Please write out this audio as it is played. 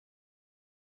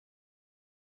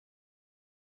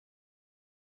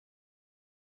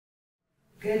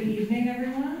Good evening,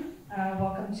 everyone.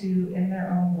 Welcome to In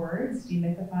Their Own Words,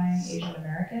 Demythifying Asian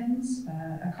Americans,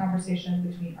 a conversation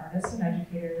between artists and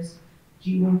educators.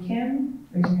 Jiwoo Kim,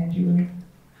 raise your hand, Jiwoo.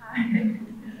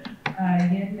 Hi.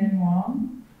 Yin Ming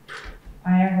Wong,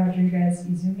 Aya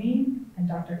Rodriguez-Izumi, and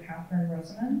Dr. Catherine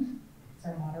Rosamond is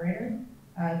our moderator.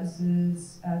 This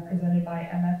is presented by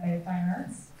MFA Fine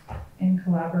Arts in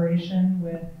collaboration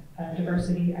with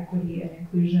Diversity, Equity, and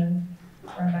Inclusion,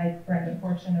 run by Brenda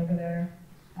Fortune over there.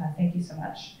 Thank you so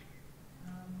much.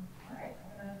 All right,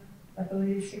 I'm going to let the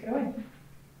ladies take it away.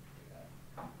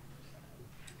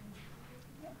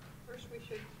 First, we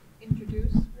should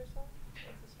introduce ourselves.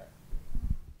 Let's start.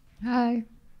 Hi.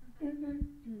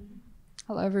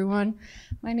 Hello, everyone.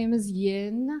 My name is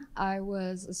Yin. I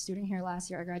was a student here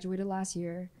last year. I graduated last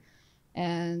year.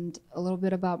 And a little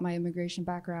bit about my immigration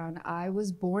background. I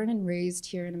was born and raised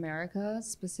here in America,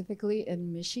 specifically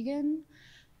in Michigan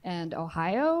and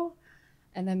Ohio.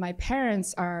 And then my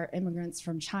parents are immigrants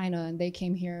from China, and they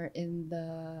came here in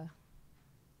the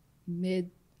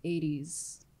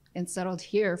mid-'80s and settled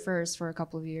here first for a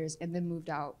couple of years and then moved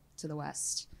out to the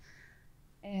West.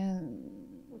 And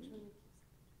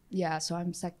yeah, so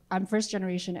I'm first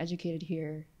generation educated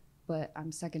here, but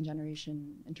I'm second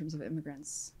generation in terms of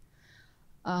immigrants.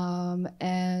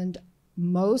 And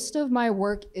most of my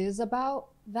work is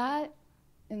about that,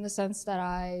 in the sense that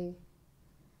I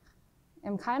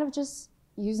am kind of just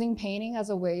using painting as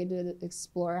a way to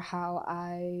explore how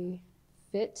I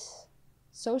fit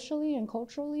socially and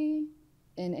culturally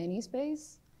in any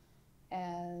space.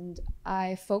 And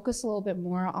I focus a little bit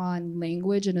more on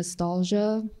language and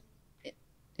nostalgia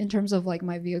in terms of like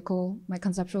my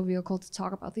conceptual vehicle to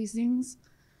talk about these things.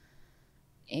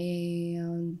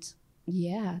 And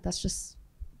yeah, that's just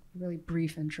a really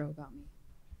brief intro about me.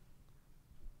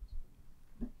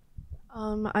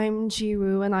 I'm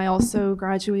Jiwoo, and I also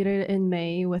graduated in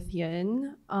May with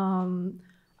Yin.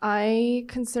 I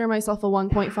consider myself a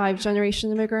 1.5 generation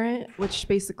immigrant, which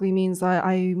basically means that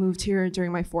I moved here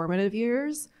during my formative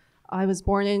years. I was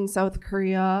born in South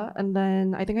Korea, and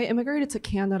then I think I immigrated to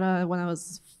Canada when I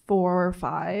was 4 or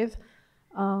 5.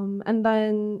 And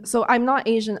then, so I'm not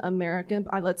Asian American,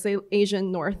 but let's say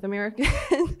Asian North American.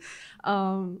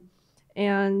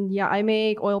 And yeah, I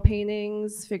make oil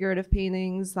paintings, figurative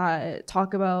paintings that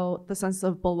talk about the sense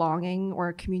of belonging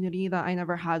or community that I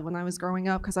never had when I was growing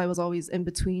up, because I was always in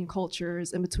between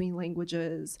cultures, in between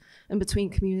languages, in between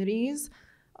communities.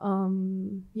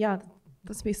 Yeah,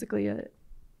 that's basically it.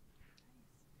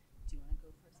 Do you want to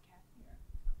go first, Kat? Okay.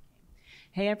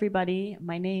 Hey, everybody.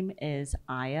 My name is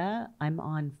Aya. I'm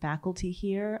on faculty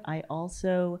here. I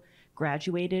also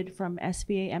graduated from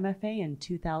SVA MFA in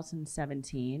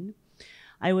 2017.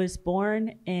 I was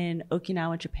born in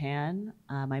Okinawa, Japan.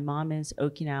 My mom is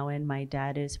Okinawan. My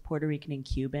dad is Puerto Rican and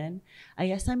Cuban. I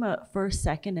guess I'm a first,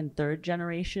 second, and third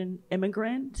generation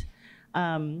immigrant.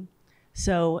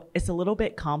 So it's a little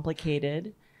bit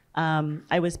complicated.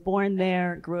 I was born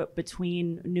there, grew up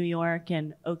between New York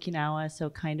and Okinawa, so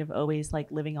kind of always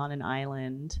like living on an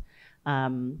island.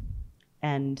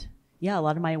 And yeah, a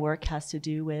lot of my work has to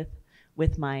do with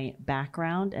my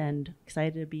background, and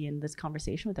excited to be in this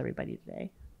conversation with everybody today.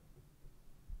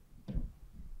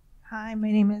 Hi,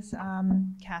 my name is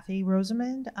Kathy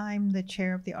Rosamond. I'm the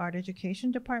chair of the art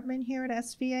education department here at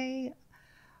SVA.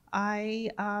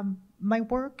 My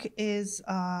work is,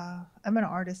 I'm an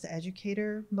artist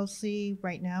educator. Mostly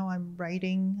right now I'm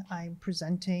writing, I'm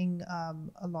presenting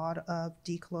a lot of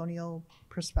decolonial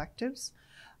perspectives.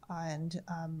 And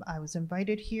I was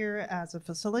invited here as a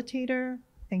facilitator.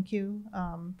 Thank you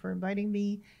for inviting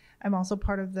me. I'm also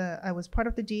I was part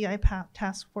of the DEI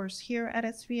task force here at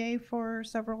SVA for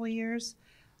several years.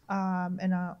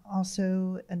 And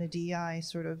also a DEI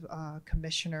sort of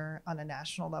commissioner on a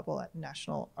national level at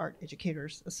National Art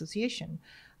Educators Association.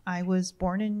 I was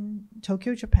born in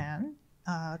Tokyo, Japan.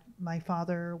 My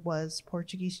father was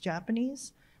Portuguese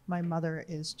Japanese. My mother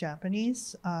is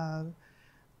Japanese.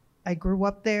 I grew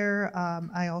up there.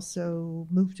 I also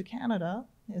moved to Canada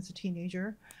as a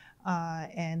teenager,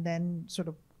 and then sort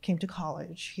of came to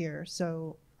college here.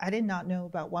 So I did not know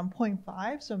about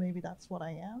 1.5, so maybe that's what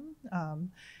I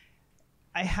am.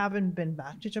 I haven't been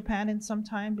back to Japan in some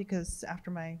time because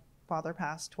after my father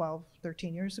passed 12,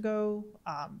 13 years ago,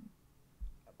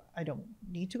 I don't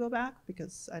need to go back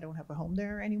because I don't have a home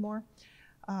there anymore.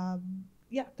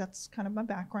 Yeah, that's kind of my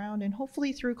background, and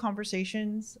hopefully through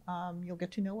conversations, you'll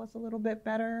get to know us a little bit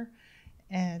better.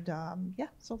 And yeah,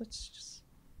 so let's just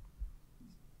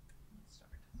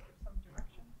start with some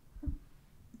direction.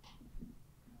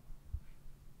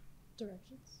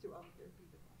 Directions? Do there be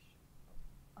the question?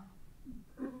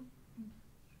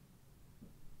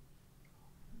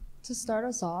 To start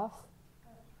us off,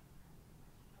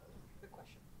 Good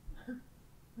question.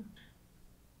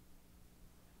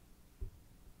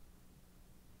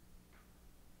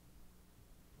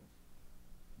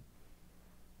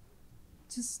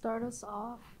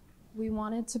 we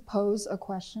wanted to pose a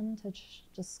question to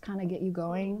just kind of get you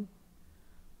going.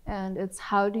 And it's,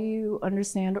 how do you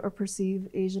understand or perceive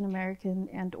Asian American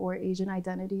and or Asian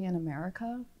identity in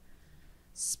America?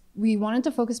 We wanted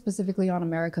to focus specifically on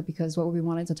America because what we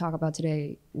wanted to talk about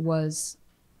today was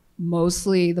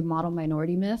mostly the model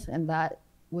minority myth, and that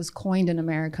was coined in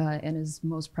America and is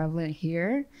most prevalent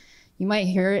here. You might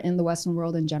hear it in the Western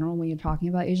world in general when you're talking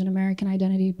about Asian American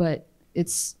identity, but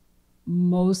it's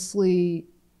mostly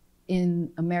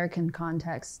in American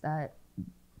context that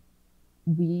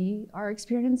we are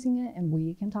experiencing it and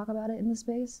we can talk about it in the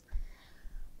space.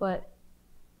 But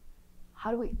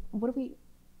what do we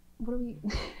I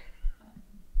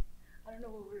don't know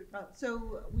what we're about.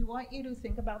 So we want you to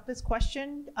think about this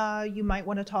question. You might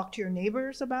want to talk to your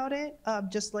neighbors about it,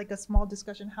 just like a small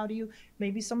discussion. How do you,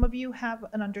 maybe some of you have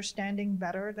an understanding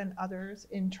better than others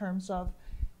in terms of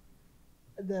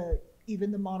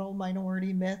even the model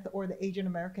minority myth or the Asian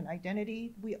American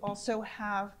identity. We also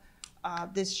have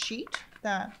this sheet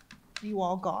that you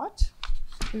all got.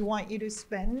 We want you to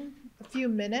spend a few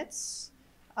minutes.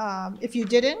 If you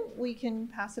didn't, we can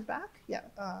pass it back. Yeah.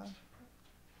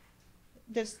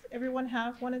 Does everyone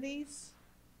have one of these?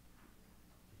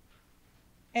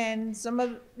 And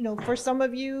for some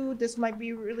of you, this might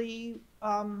be really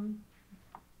a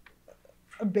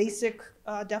basic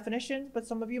definition, but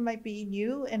some of you might be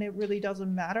new and it really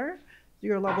doesn't matter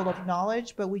your level of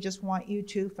knowledge, but we just want you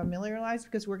to familiarize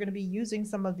because we're going to be using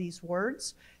some of these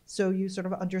words so you sort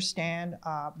of understand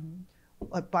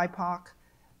like BIPOC,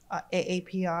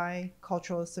 AAPI,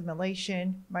 cultural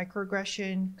assimilation,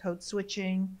 microaggression, code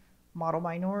switching, model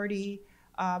minority.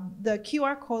 The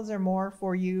QR codes are more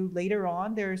for you later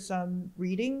on. There's some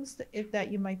readings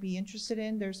that you might be interested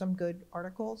in. There's some good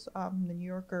articles, the New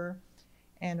Yorker,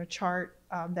 and a chart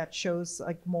that shows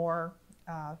like more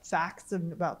facts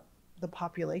about the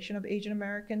population of Asian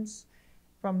Americans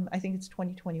from, I think it's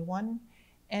 2021.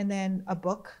 And then a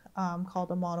book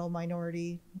called A Model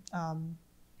Minority,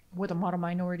 where the model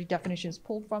minority definition is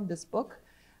pulled from this book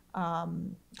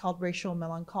called Racial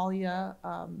Melancholia.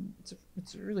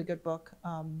 It's a really good book.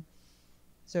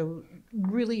 So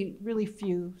really, really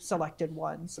few selected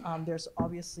ones. There's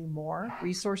obviously more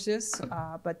resources,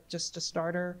 but just a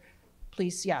starter,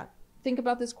 please, think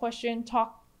about this question,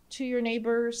 talk to your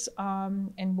neighbors,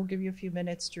 and we'll give you a few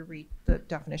minutes to read the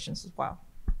definitions as well.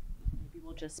 Maybe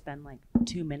we'll just spend like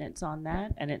 2 minutes on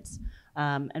that, and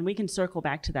and we can circle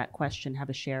back to that question, have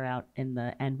a share out in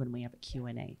the end when we have a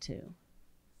Q&A too.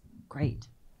 Great.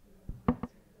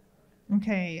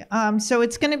 Okay, so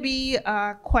it's going to be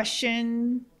a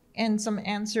question and some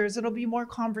answers. It'll be more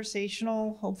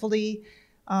conversational. Hopefully,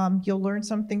 you'll learn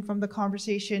something from the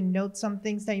conversation, note some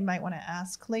things that you might want to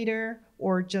ask later,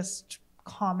 or just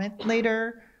comment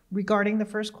later regarding the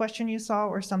first question you saw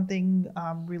or something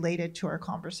related to our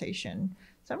conversation.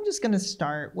 So I'm just going to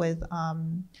start with,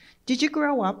 did you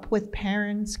grow up with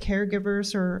parents,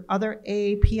 caregivers, or other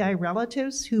AAPI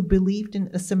relatives who believed in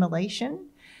assimilation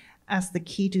as the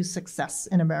key to success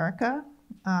in America?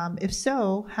 If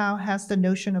so, how has the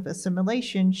notion of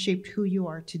assimilation shaped who you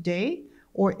are today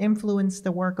or influenced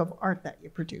the work of art that you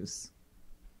produce?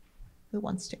 Who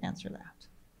wants to answer that?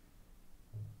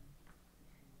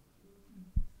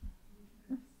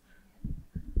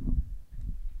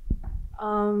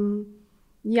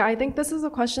 Yeah, I think this is a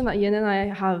question that Yin and I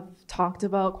have talked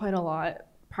about quite a lot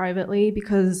privately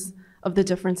because of the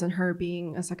difference in her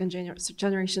being a second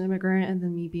generation immigrant and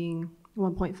then me being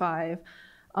 1.5.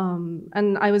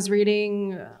 And I was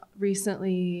reading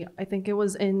recently, I think it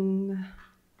was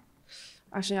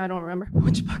actually I don't remember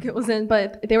which book it was in,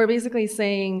 but they were basically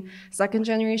saying second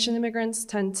generation immigrants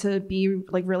tend to be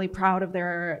like really proud of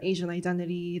their Asian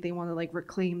identity. They want to like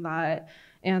reclaim that.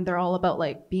 And they're all about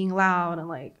like being loud and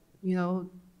like,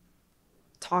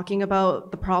 talking about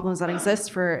the problems that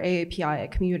exist for AAPI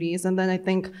communities. And then I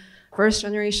think first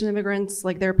generation immigrants,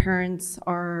 like their parents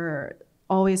are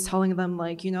always telling them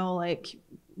like, like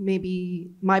maybe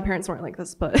my parents weren't like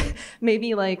this, but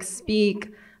maybe like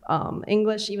speak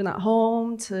English even at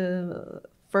home to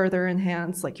further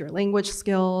enhance like your language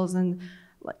skills. And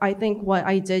I think what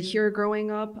I did here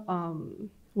growing up,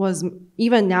 was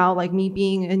even now, like me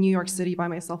being in New York City by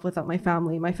myself without my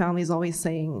family's always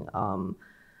saying,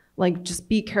 like, just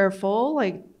be careful.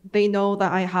 Like, they know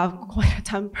that I have quite a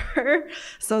temper.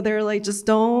 So they're like, just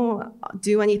don't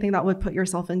do anything that would put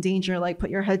yourself in danger. Like, put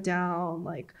your head down,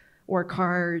 like, work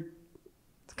hard,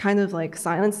 kind of like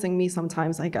silencing me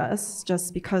sometimes, I guess,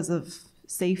 just because of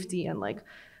safety and like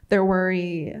their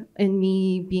worry in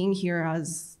me being here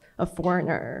as a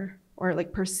foreigner or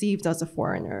like perceived as a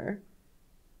foreigner.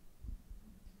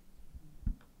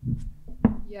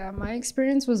 Yeah, my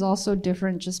experience was also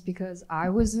different just because I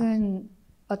was in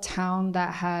a town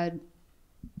that had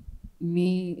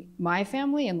me, my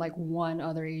family, and like one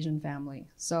other Asian family.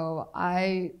 So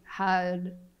I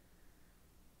had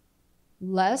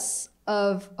less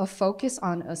of a focus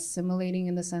on assimilating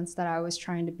in the sense that I was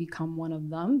trying to become one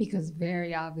of them, because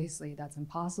very obviously that's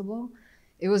impossible.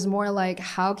 It was more like,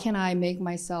 how can I make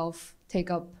myself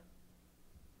take up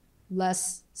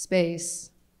less space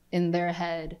in their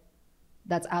head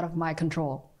that's out of my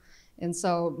control? And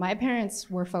so my parents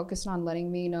were focused on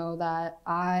letting me know that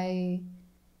I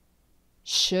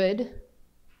should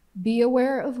be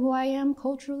aware of who I am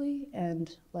culturally.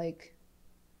 And like,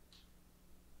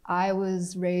 I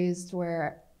was raised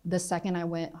where the second I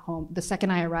went home, the second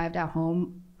I arrived at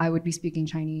home, I would be speaking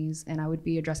Chinese and I would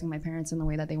be addressing my parents in the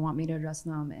way that they want me to address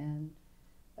them. And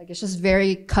like, it's just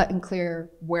very cut and clear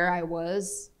where I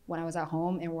was when I was at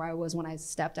home and where I was when I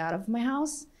stepped out of my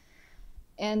house.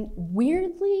 And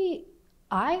weirdly,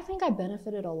 I think I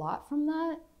benefited a lot from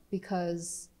that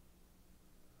because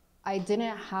I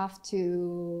didn't have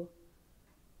to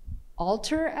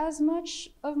alter as much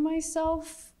of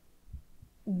myself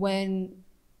when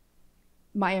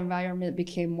my environment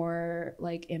became more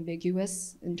like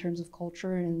ambiguous in terms of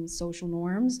culture and social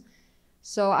norms.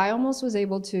 So I almost was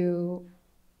able to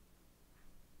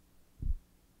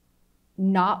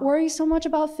not worry so much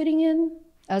about fitting in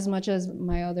as much as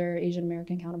my other Asian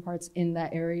American counterparts in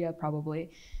that area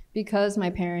probably, because my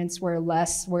parents were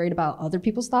less worried about other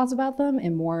people's thoughts about them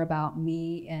and more about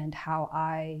me and how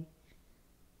I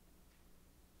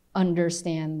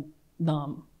understand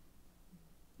them,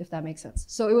 if that makes sense.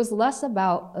 So it was less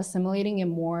about assimilating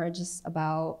and more just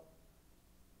about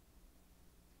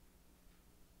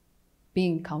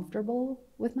being comfortable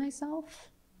with myself.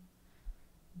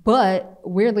 But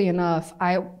weirdly enough,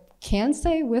 I can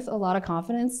say with a lot of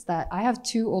confidence that I have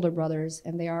two older brothers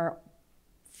and they are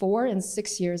 4 and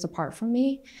 6 years apart from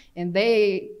me. And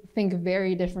they think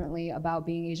very differently about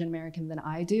being Asian American than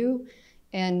I do.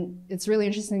 And it's really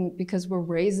interesting because we're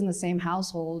raised in the same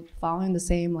household, following the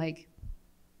same like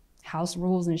house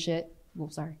rules and shit. Well,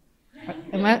 sorry.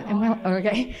 Am I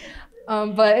okay?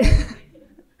 But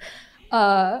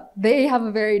they have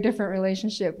a very different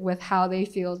relationship with how they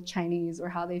feel Chinese or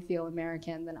how they feel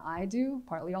American than I do,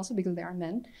 partly also because they are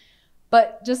men.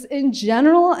 But just in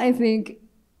general, I think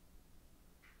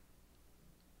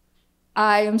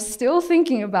I am still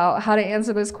thinking about how to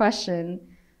answer this question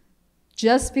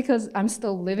just because I'm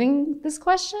still living this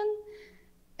question.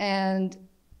 And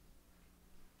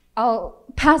I'll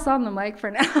pass on the mic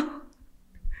for now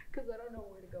because I don't know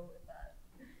where to go with that.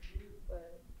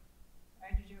 But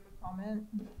Did you have a comment?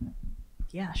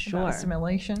 Yeah, About sure.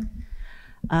 assimilation?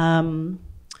 I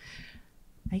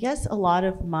guess a lot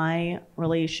of my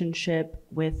relationship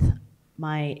with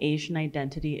my Asian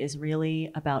identity is really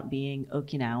about being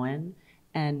Okinawan.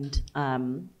 And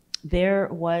there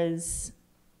was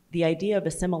the idea of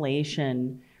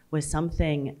assimilation was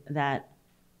something that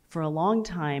for a long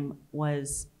time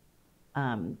was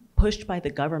pushed by the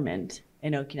government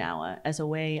in Okinawa as a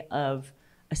way of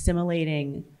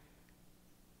assimilating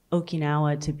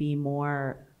Okinawa to be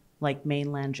more like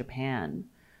mainland Japan.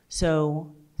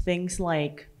 So things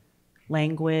like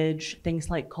language, things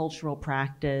like cultural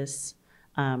practice,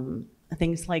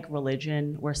 things like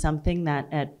religion were something that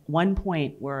at one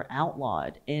point were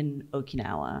outlawed in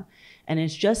Okinawa. And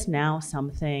it's just now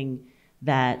something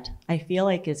that I feel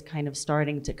like is kind of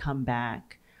starting to come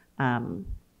back. And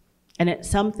it's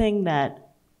something that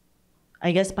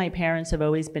I guess my parents have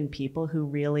always been people who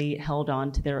really held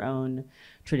on to their own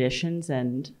traditions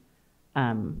and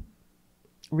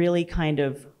really kind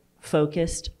of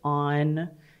focused on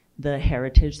the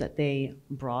heritage that they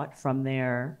brought from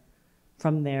their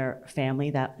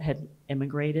family that had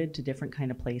immigrated to different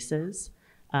kind of places.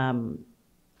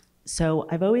 So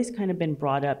I've always kind of been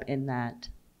brought up in that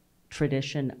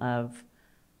tradition of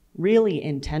really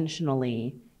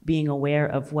intentionally being aware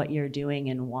of what you're doing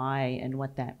and why and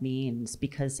what that means,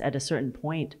 because at a certain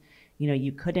point, you know,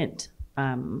 you couldn't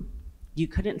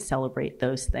celebrate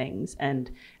those things, and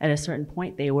at a certain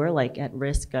point they were like at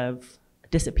risk of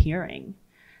disappearing.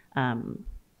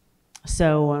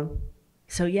 So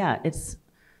yeah, it's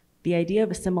the idea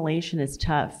of assimilation is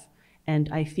tough, and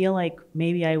I feel like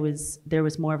maybe there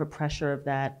was more of a pressure of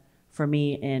that for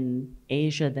me in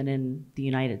Asia than in the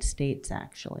United States,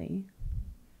 actually.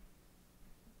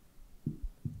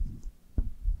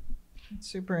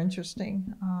 Super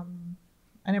interesting.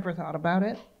 I never thought about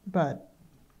it, but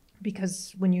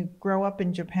because when you grow up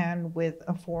in Japan with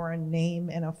a foreign name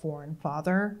and a foreign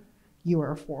father, you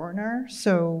are a foreigner.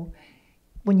 So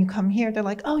when you come here, they're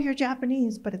like, oh, you're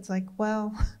Japanese. But it's like,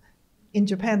 well, in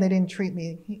Japan, they didn't treat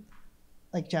me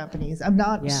like Japanese. I'm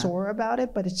not sore about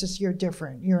it, but it's just you're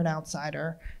different. You're an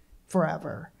outsider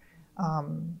forever.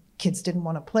 Kids didn't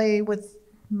want to play with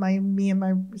me and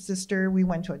my sister. We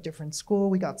went to a different school.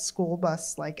 We got school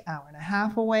bus like hour and a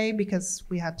half away because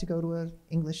we had to go to an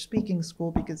English speaking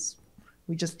school because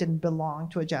we just didn't belong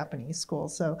to a Japanese school.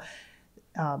 So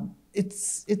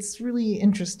it's really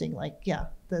interesting. Like, yeah,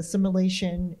 the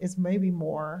assimilation is maybe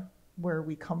more where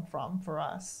we come from for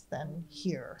us than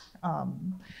here.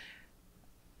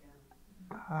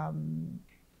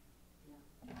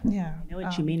 Yeah. I know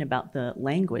what you mean about the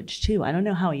language too. I don't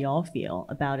know how y'all feel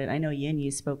about it. I know Yin,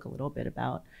 you spoke a little bit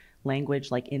about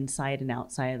language like inside and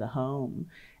outside of the home,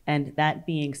 and that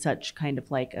being such kind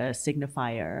of like a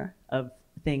signifier of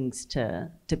things to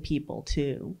people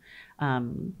too.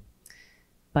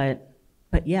 But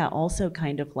yeah, also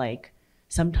kind of like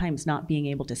sometimes not being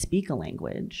able to speak a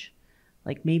language,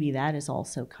 like maybe that is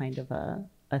also kind of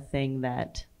a thing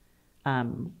that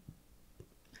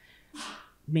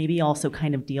maybe also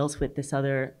kind of deals with this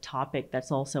other topic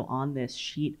that's also on this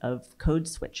sheet of code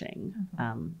switching,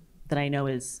 that I know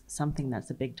is something that's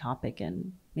a big topic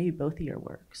in maybe both of your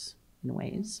works in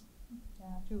ways.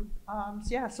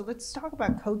 So let's talk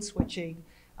about code switching.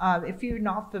 If you're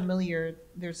not familiar,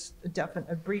 there's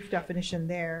a brief definition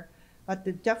there. But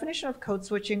the definition of code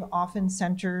switching often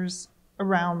centers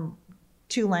around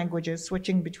two languages,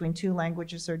 switching between two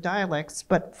languages or dialects.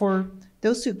 But for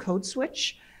those who code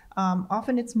switch,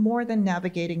 often it's more than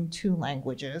navigating two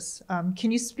languages.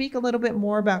 Can you speak a little bit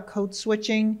more about code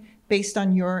switching based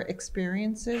on your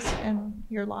experiences and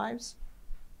your lives?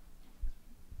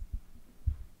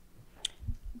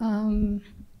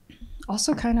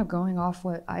 Also kind of going off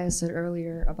what Aya said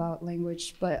earlier about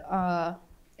language, but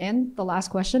and the last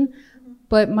question,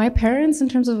 but my parents, in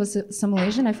terms of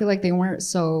assimilation, I feel like they weren't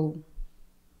so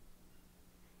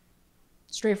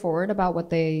straightforward about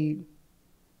what they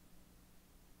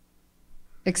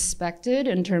expected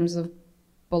in terms of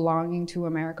belonging to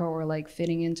America or like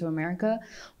fitting into America,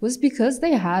 was because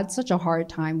they had such a hard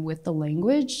time with the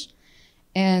language.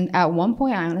 And at one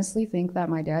point, I honestly think that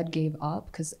my dad gave up,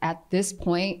 because at this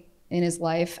point in his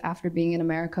life, after being in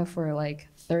America for like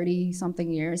 30 something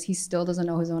years, he still doesn't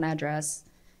know his own address.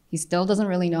 He still doesn't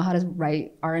really know how to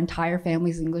write our entire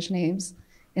family's English names.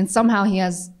 And somehow he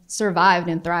has survived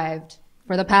and thrived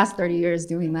for the past 30 years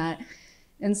doing that.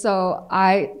 And so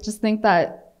I just think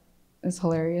that is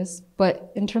hilarious.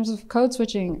 But in terms of code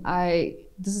switching,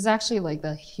 this is actually like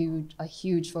a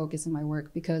huge focus in my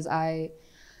work, because I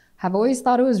have always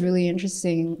thought it was really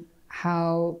interesting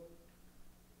how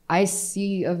I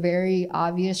see a very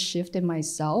obvious shift in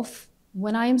myself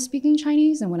when I am speaking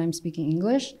Chinese and when I'm speaking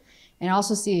English. And I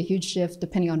also see a huge shift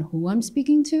depending on who I'm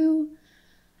speaking to.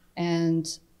 And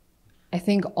I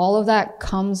think all of that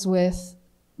comes with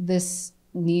this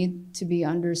need to be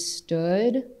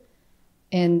understood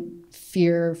and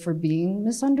fear for being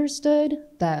misunderstood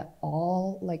that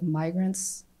all like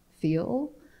migrants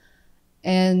feel.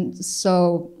 And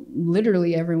so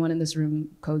literally everyone in this room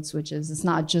code switches. It's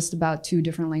not just about two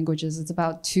different languages, it's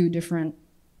about two different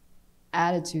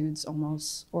attitudes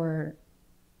almost, or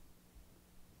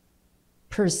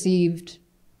perceived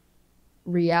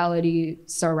reality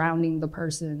surrounding the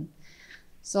person.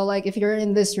 So like if you're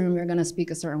in this room, you're gonna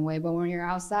speak a certain way, but when you're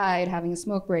outside having a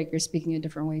smoke break, you're speaking a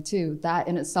different way too. That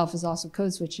in itself is also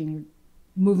code switching. You're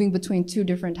moving between two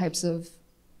different types of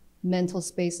mental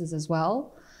spaces as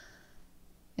well.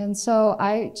 And so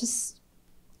I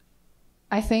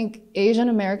think Asian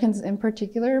Americans in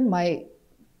particular might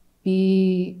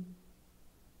be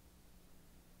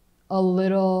a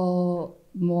little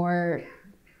more,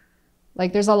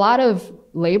 like there's a lot of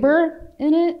labor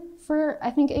in it for, I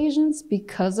think, Asians,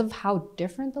 because of how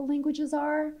different the languages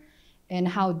are and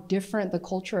how different the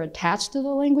culture attached to the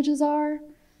languages are.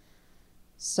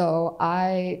 So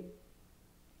I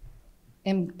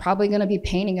am probably gonna be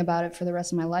painting about it for the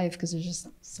rest of my life, because there's just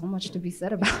so much to be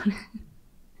said about it.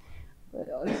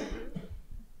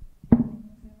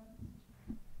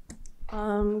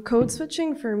 Code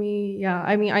switching for me, yeah.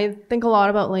 I mean, I think a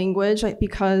lot about language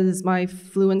because my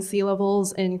fluency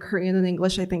levels in Korean and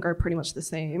English, I think, are pretty much the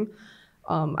same.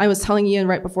 I was telling Ian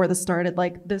right before this started,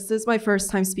 like, this is my first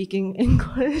time speaking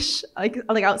English,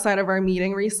 like outside of our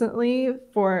meeting recently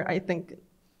for, I think,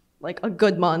 like a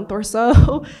good month or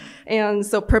so. And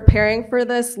so preparing for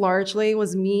this largely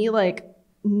was me like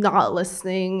not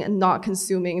listening and not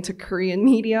consuming to Korean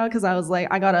media because I was like,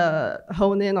 I gotta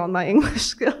hone in on my English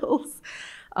skills.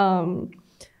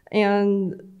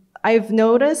 And I've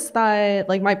noticed that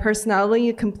like my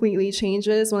personality completely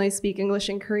changes when I speak English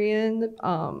and Korean.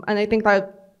 And I think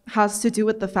that has to do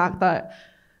with the fact that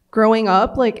growing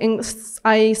up, like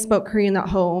I spoke Korean at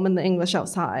home and the English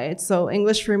outside. So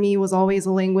English for me was always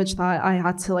a language that I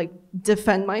had to like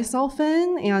defend myself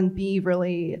in and be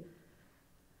really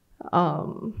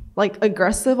like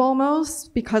aggressive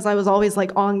almost, because I was always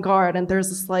like on guard, and there's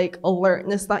this like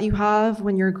alertness that you have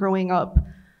when you're growing up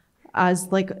as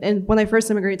like, and when I first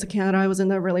immigrated to Canada, I was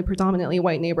in a really predominantly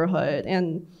white neighborhood.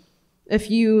 And if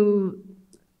you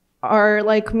are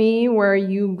like me, where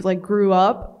you like grew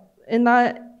up in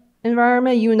that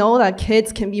environment, you know that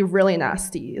kids can be really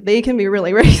nasty. They can be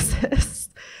really racist.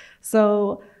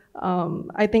 So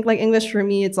I think like English for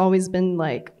me, it's always been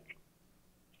like,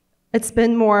 it's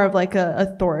been more of like a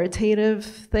authoritative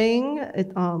thing.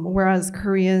 Whereas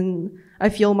Korean, I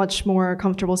feel much more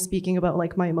comfortable speaking about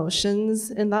like my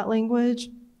emotions in that language.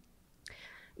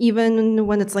 Even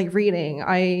when it's like reading,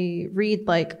 I read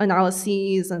like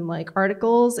analyses and like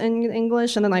articles in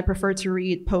English, and then I prefer to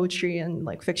read poetry and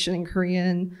like fiction in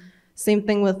Korean. Same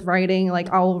thing with writing, like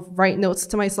I'll write notes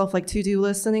to myself, like to-do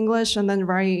lists in English, and then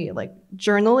write like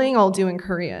journaling, I'll do in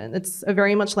Korean. It's a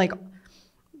very much like,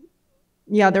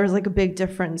 yeah, there's like a big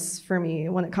difference for me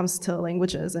when it comes to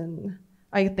languages, and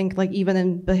I think like even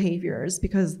in behaviors,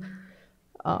 because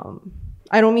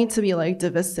I don't mean to be like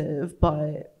divisive,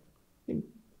 but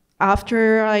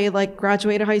after I like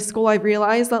graduated high school, I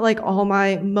realized that like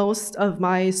most of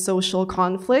my social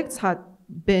conflicts had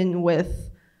been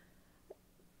with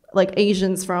like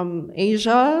Asians from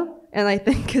Asia. And I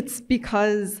think it's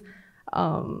because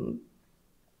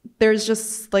there's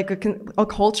just like a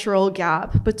cultural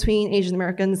gap between Asian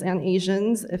Americans and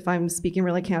Asians, if I'm speaking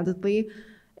really candidly.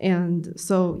 And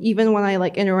so even when I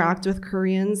like interact with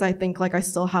Koreans, I think like I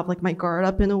still have like my guard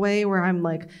up in a way where I'm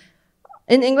like,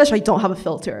 in English, I don't have a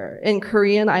filter. In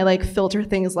Korean, I like filter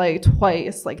things like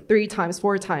twice, like 3 times,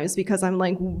 4 times, because I'm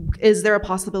like, is there a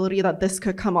possibility that this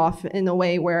could come off in a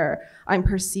way where I'm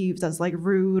perceived as like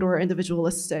rude or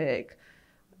individualistic?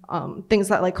 Things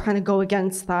that like kind of go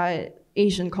against that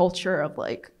Asian culture of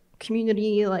like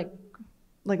community, like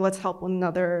let's help one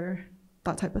another,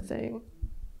 that type of thing.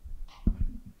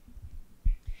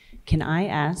 Can I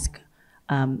ask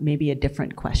maybe a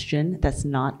different question that's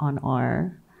not on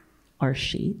our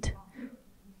sheet?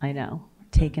 I know,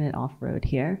 taking it off-road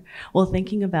here. Well,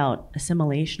 thinking about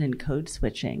assimilation and code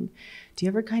switching, do you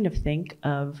ever kind of think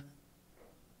of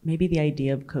maybe the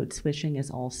idea of code switching is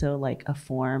also like a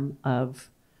form of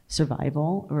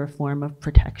survival or a form of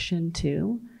protection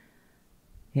too?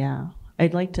 Yeah,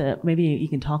 I'd like to, maybe you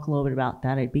can talk a little bit about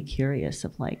that. I'd be curious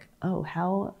of like, oh,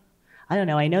 how, I don't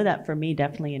know. I know that for me,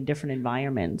 definitely in different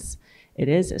environments,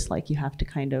 it's like you have to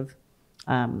kind of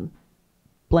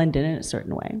blend in a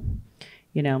certain way,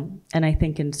 you know? And I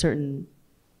think in certain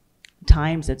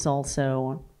times it's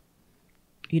also,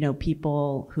 you know,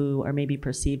 people who are maybe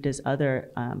perceived as other,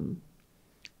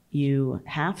 you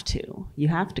have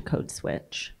to code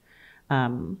switch.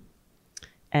 And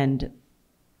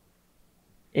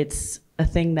it's a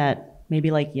thing that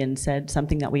maybe like Yin said,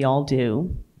 something that we all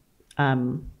do.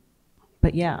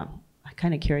 But yeah, I'm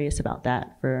kind of curious about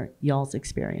that for y'all's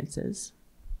experiences.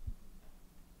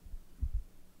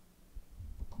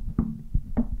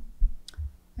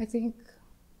 I think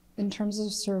in terms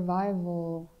of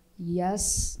survival,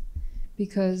 yes,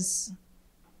 because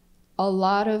a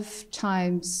lot of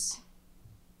times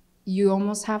you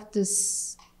almost have to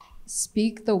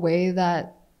speak the way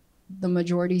that the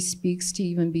majority speaks to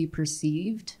even be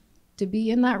perceived to be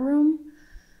in that room.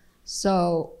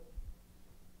 So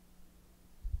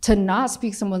to not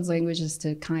speak someone's language is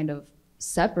to kind of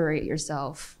separate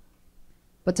yourself,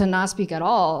 but to not speak at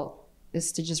all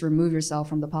is to just remove yourself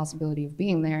from the possibility of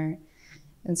being there.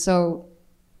 And so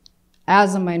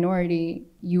as a minority,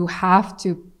 you have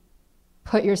to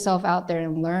put yourself out there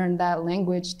and learn that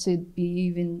language to be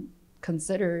even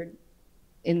considered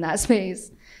in that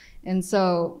space. And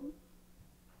so,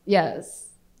 yes,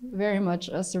 very much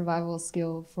a survival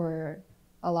skill for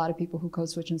a lot of people who code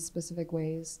switch in specific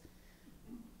ways.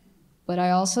 But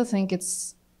I also think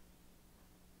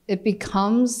it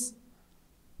becomes,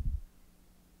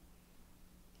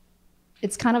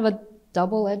 it's kind of a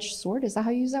double-edged sword. Is that how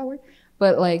you use that word?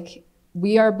 But like,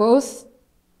 we are both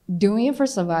doing it for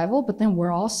survival, but then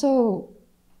we're also,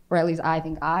 or at least I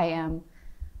think I am,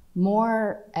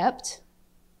 more apt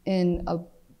in a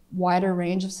wider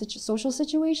range of social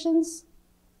situations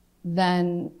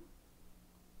than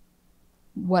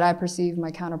what I perceive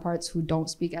my counterparts who don't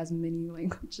speak as many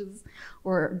languages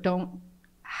or don't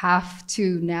have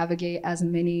to navigate as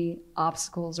many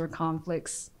obstacles or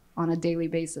conflicts on a daily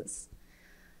basis.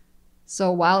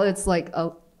 So while it's like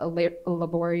a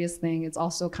laborious thing, it's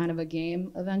also kind of a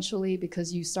game eventually,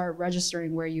 because you start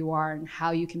registering where you are and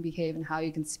how you can behave and how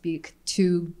you can speak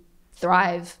to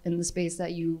thrive in the space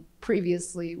that you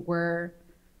previously were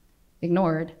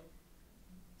ignored.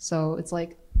 So it's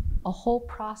like a whole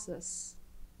process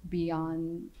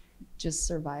beyond just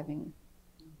surviving,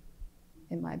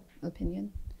 in my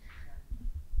opinion.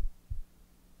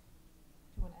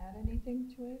 Do you want to add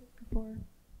anything to it before?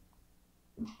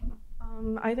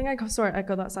 I think I sort of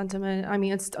echo that sentiment. I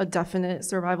mean, it's a definite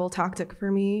survival tactic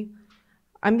for me.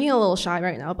 I'm being a little shy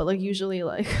right now, but like usually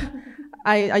like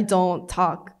I don't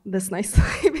talk this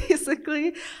nicely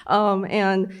basically.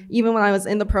 And even when I was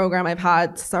in the program, I've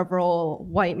had several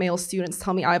white male students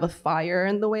tell me I have a fire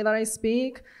in the way that I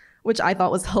speak, which I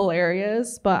thought was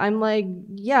hilarious. But I'm like,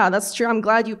 yeah, that's true. I'm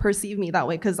glad you perceive me that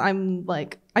way, because I'm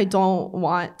like, I don't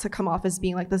want to come off as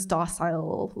being like this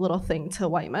docile little thing to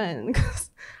white men,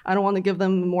 because I don't want to give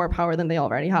them more power than they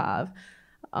already have.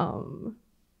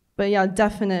 But yeah,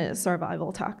 definite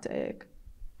survival tactic.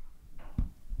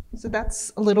 So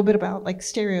that's a little bit about like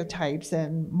stereotypes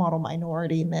and model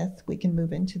minority myth. We can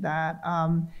move into that.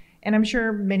 And I'm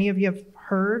sure many of you have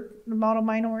heard the model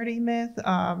minority myth.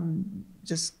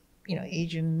 Just, you know,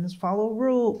 Asians follow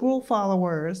rule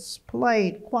followers,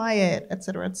 polite, quiet, et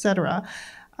cetera, et cetera.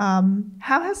 How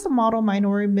has the model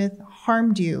minority myth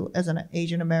harmed you as an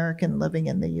Asian American living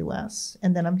in the US?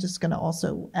 And then I'm just going to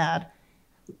also add,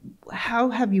 how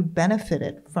have you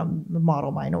benefited from the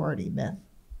model minority myth?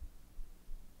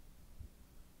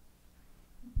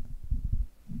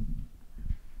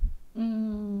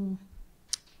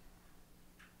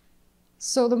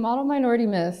 So the model minority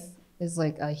myth is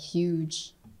like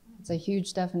it's a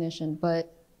huge definition,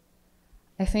 but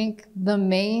I think the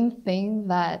main thing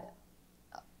that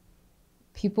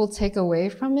people take away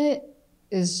from it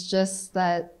is just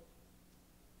that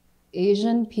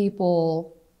Asian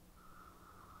people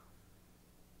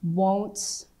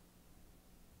won't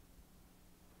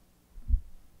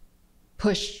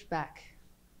push back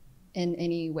in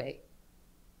any way,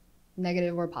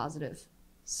 negative or positive.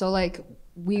 So like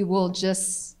we will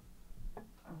just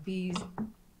be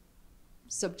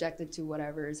subjected to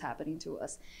whatever is happening to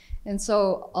us. And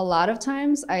so a lot of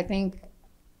times I think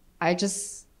I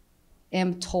just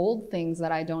am told things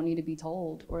that I don't need to be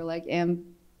told, or like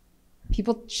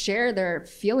people share their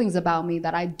feelings about me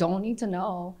that I don't need to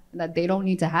know, that they don't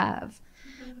need to have,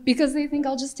 because they think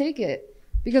I'll just take it.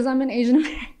 Because I'm an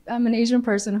Asian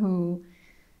person who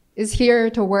is here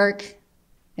to work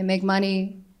and make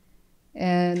money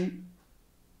and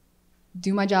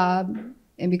do my job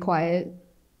and be quiet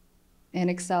and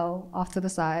excel off to the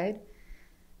side.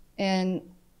 And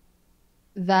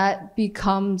that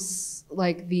becomes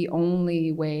like the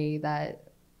only way that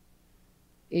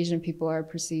Asian people are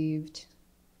perceived.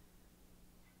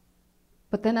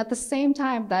 But then at the same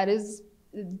time,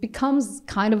 it becomes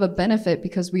kind of a benefit,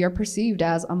 because we are perceived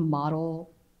as a model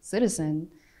citizen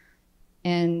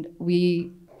and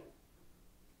we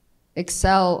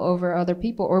excel over other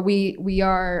people, or we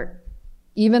are,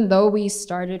 even though we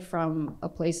started from a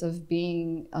place of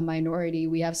being a minority,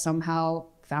 we have somehow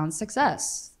found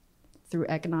success through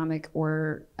economic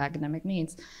or academic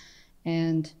means.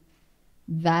 And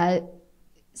that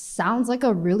sounds like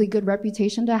a really good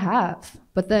reputation to have.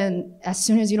 But then as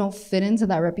soon as you don't fit into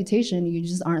that reputation, you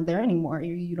just aren't there anymore.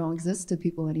 You don't exist to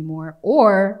people anymore,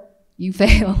 or you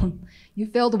fail. You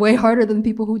failed way harder than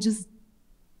people who just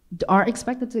aren't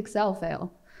expected to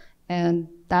fail. And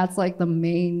that's like the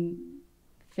main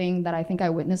thing that I think I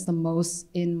witnessed the most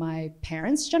in my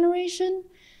parents' generation,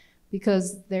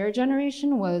 because their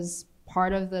generation was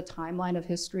part of the timeline of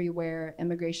history where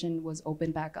immigration was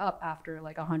opened back up after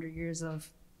like 100 years of,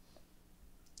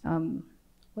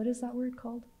 what is that word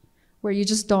called? Where you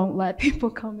just don't let people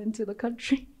come into the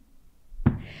country.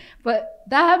 But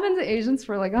that happened to Asians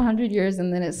for like 100 years,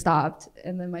 and then it stopped.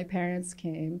 And then my parents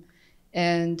came,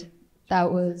 and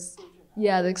that was,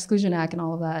 yeah, the Exclusion Act and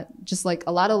all of that. Just like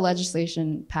a lot of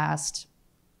legislation passed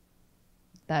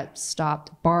that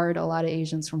barred a lot of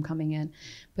Asians from coming in.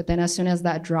 But then as soon as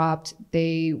that dropped,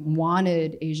 they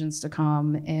wanted Asians to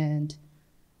come and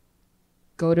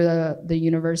go to the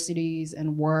universities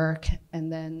and work,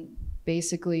 and then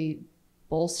basically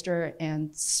bolster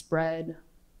and spread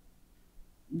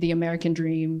the American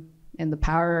dream and the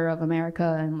power of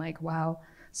America, and like, wow,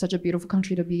 such a beautiful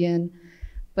country to be in.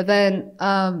 But then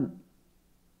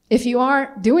if you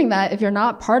aren't doing that, if you're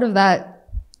not part of that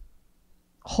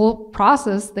whole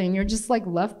process thing, you're just like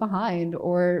left behind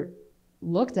or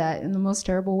looked at in the most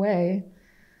terrible way.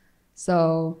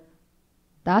 So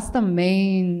that's the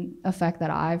main effect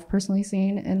that I've personally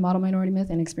seen in model minority myth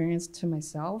and experienced to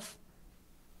myself.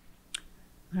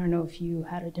 I don't know if you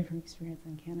had a different experience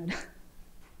in Canada.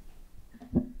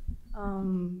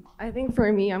 I think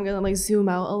for me, I'm gonna like zoom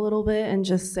out a little bit and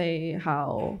just say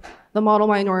how the model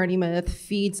minority myth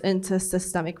feeds into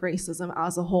systemic racism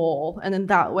as a whole. And in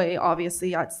that way,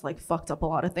 obviously, that's like fucked up a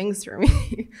lot of things for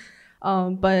me.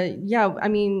 But yeah, I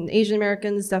mean, Asian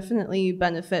Americans definitely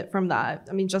benefit from that.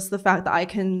 I mean, just the fact that I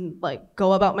can like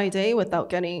go about my day without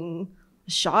getting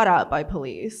shot at by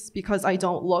police because I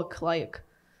don't look like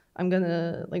I'm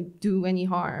gonna like do any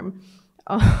harm.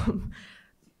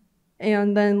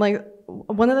 And then like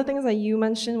one of the things that you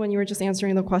mentioned when you were just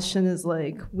answering the question is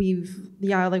like we've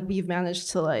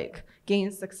managed to like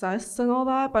gain success and all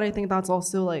that, but I think that's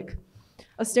also like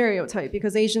a stereotype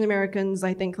because Asian Americans,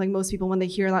 I think like most people when they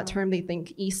hear that term they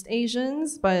think East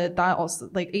Asians, but that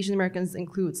also like Asian Americans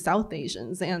include South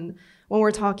Asians. And when we're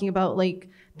talking about like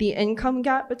the income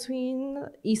gap between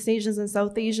East Asians and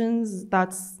South Asians,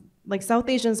 that's like South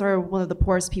Asians are one of the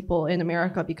poorest people in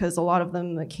America because a lot of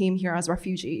them came here as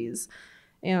refugees.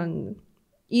 And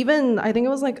even, I think it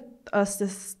was like a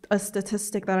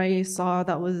statistic that I saw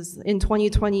that was in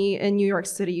 2020 in New York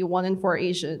City, 1 in 4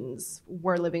 Asians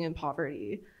were living in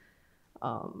poverty.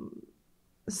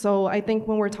 So I think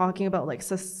when we're talking about like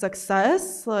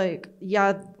success, like,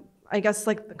 yeah, I guess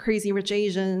like the Crazy Rich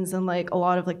Asians and like a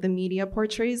lot of like the media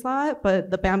portrays that, but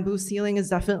the bamboo ceiling is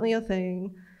definitely a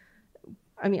thing.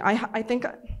 I mean, I think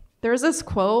there's this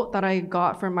quote that I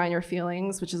got from Minor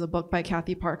Feelings, which is a book by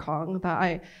Kathy Park Hong that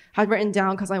I had written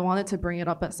down because I wanted to bring it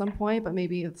up at some point, but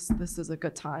maybe this is a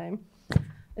good time.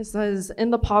 It says,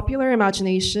 in the popular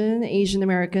imagination, Asian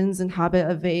Americans inhabit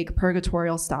a vague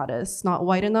purgatorial status, not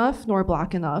white enough nor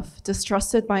black enough,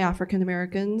 distrusted by African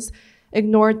Americans,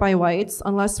 ignored by whites,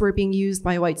 unless we're being used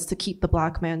by whites to keep the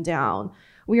black man down.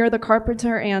 We are the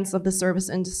carpenter ants of the service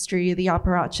industry, the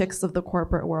apparatchiks of the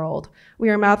corporate world. We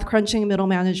are math-crunching middle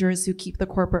managers who keep the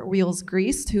corporate wheels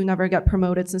greased, who never get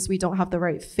promoted since we don't have the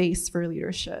right face for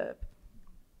leadership.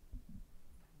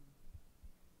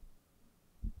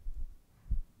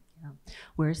 Yeah.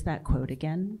 Where's that quote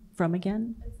from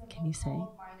again? Can you say?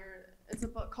 It's a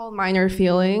book called Minor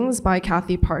Feelings by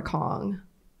Kathy Park Hong.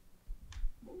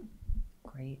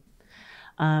 Great.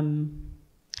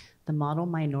 The model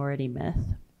minority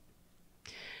myth.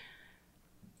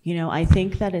 You know, I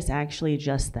think that it's actually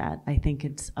just that. I think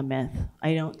it's a myth.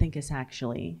 I don't think it's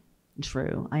actually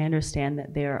true. I understand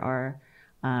that there are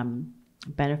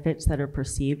benefits that are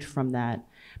perceived from that,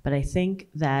 but I think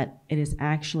that it is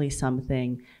actually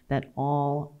something that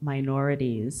all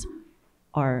minorities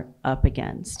are up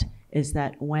against, is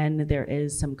that when there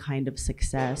is some kind of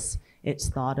success, it's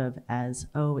thought of as,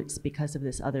 oh, it's because of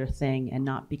this other thing and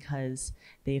not because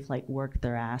they've like worked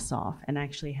their ass off and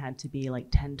actually had to be like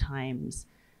 10 times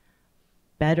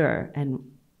better and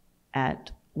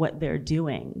at what they're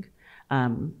doing.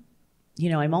 You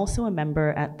know, I'm also a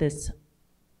member at this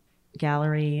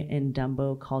gallery in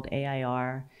Dumbo called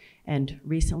AIR, and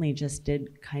recently just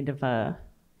did kind of a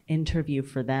interview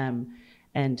for them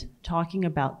and talking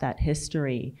about that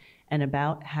history and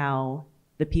about how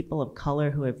the people of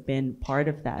color who have been part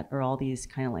of that are all these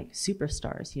kind of like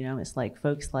superstars, you know? It's like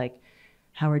folks like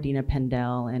Howardina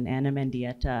Pendell and Anna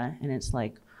Mendieta, and it's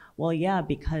like, well, yeah,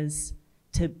 because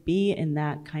to be in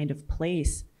that kind of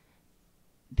place,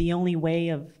 the only way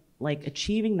of like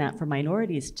achieving that for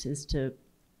minorities is to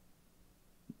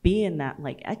be in that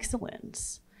like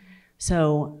excellence.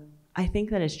 So I think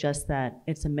that it's just that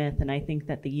it's a myth, and I think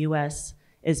that the US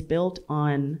is built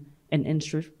on an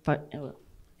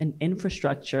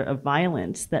infrastructure of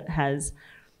violence that has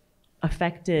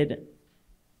affected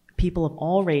people of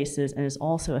all races and is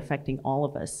also affecting all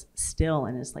of us still,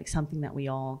 and it's like something that we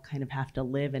all kind of have to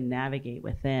live and navigate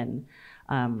within.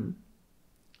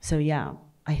 So yeah,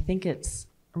 I think it's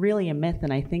really a myth,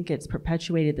 and I think it's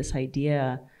perpetuated this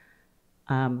idea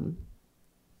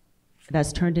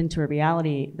that's turned into a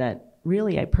reality that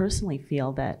really I personally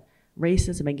feel that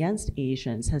racism against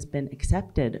Asians has been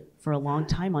accepted for a long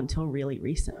time until really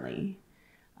recently.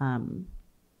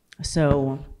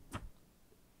 So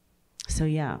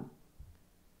yeah,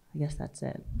 I guess that's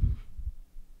it.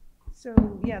 So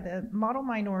yeah, the model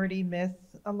minority myth,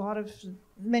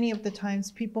 many of the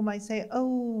times people might say,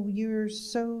 oh, you're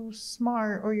so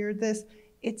smart or you're this.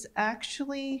 It's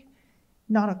actually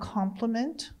not a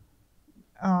compliment.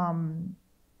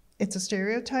 It's a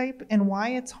stereotype, and why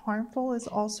it's harmful is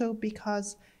also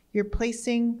because you're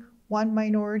placing one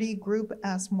minority group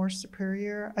as more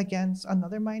superior against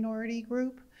another minority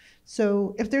group.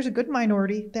 So if there's a good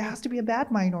minority, there has to be a bad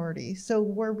minority. So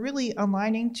we're really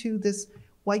aligning to this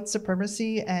white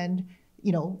supremacy and,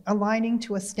 you know, aligning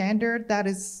to a standard that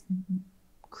is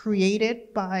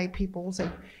created by peoples,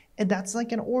 and that's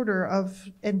like an order of,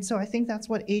 and so I think that's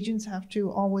what agents have to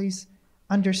always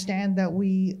understand, that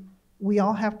we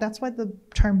all have, that's why the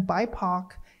term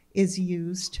BIPOC is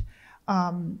used.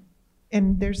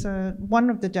 And there's one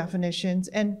of the definitions,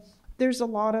 and there's a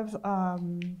lot of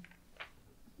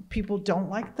people don't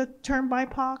like the term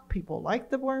BIPOC, people like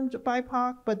the word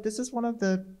BIPOC, but this is one of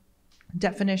the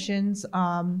definitions.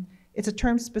 It's a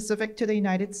term specific to the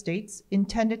United States,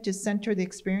 intended to center the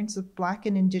experience of Black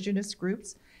and Indigenous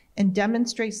groups and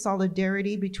demonstrate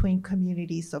solidarity between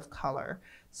communities of color.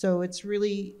 So it's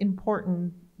really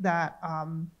important that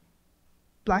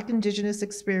Black Indigenous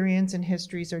experience and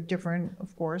histories are different,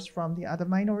 of course, from the other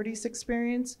minorities'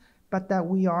 experience, but that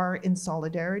we are in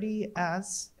solidarity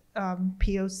as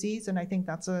POCs. And I think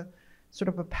that's a sort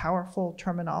of a powerful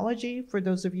terminology for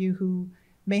those of you who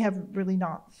may have really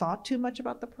not thought too much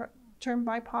about the term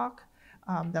BIPOC.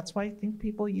 That's why I think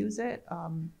people use it.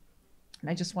 And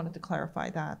I just wanted to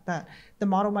clarify that the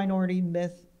model minority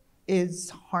myth is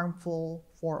harmful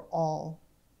for all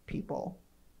people.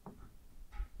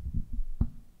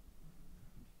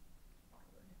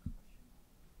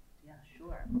 Yeah,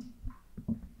 sure.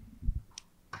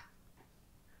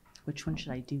 Which one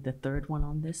should I do? The third one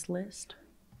on this list?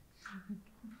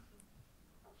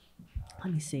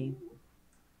 Let me see.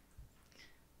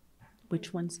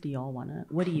 Which ones do y'all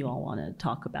what do you all want to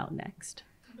talk about next?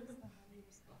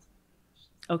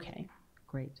 Okay,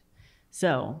 great.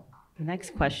 So the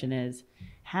next question is,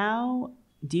 how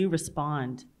do you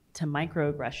respond to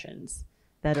microaggressions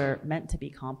that are meant to be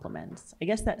compliments? I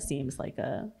guess that seems like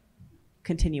a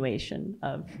continuation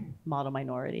of model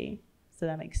minority. So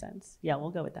that makes sense. Yeah,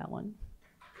 we'll go with that one.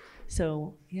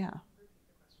 So, yeah.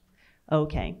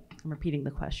 Okay, I'm repeating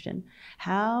the question.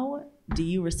 How do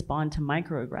you respond to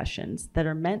microaggressions that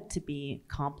are meant to be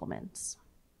compliments?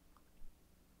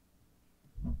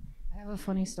 I have a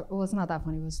funny story. Well, it's not that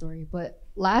funny of a story, but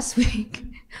last week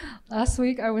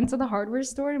I went to the hardware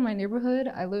store in my neighborhood.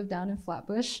 I live down in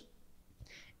Flatbush.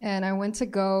 And I went to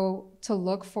go to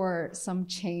look for some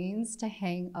chains to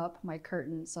hang up my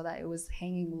curtain so that it was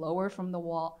hanging lower from the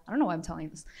wall. I don't know why I'm telling you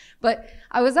this, but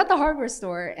I was at the hardware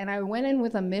store and I went in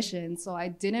with a mission, so I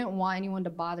didn't want anyone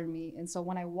to bother me. And so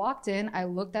when I walked in, I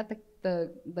looked at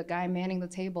the guy manning the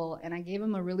table and I gave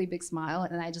him a really big smile,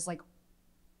 and I just like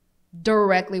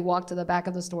directly walked to the back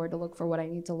of the store to look for what I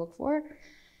need to look for.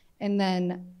 And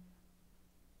then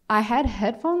I had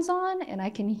headphones on and I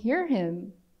can hear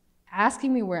him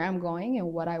asking me where I'm going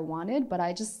and what I wanted, but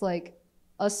I just like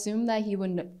assumed that he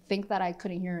would think that I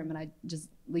couldn't hear him and I'd just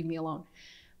leave me alone.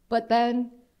 But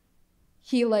then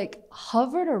he like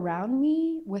hovered around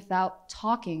me without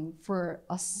talking for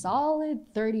a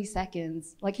solid 30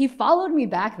 seconds. Like he followed me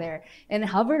back there and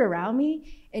hovered around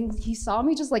me, and he saw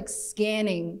me just like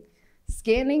scanning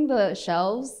the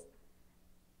shelves.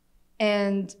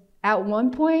 And at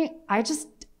one point, I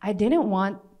didn't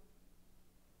want,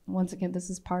 once again, this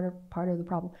is part of the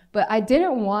problem, but I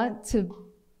didn't want to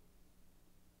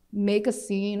make a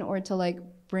scene or to like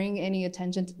bring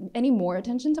any more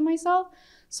attention to myself.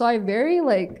 So I very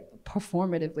like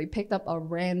performatively picked up a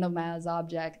random ass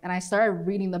object and I started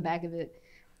reading the back of it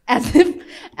as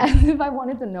if I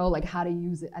wanted to know like how to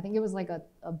use it. I think it was like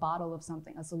a bottle of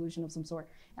something, a solution of some sort.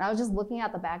 And I was just looking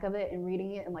at the back of it and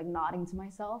reading it and like nodding to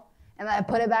myself. And then I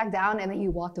put it back down and then he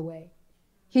walked away.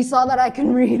 He saw that I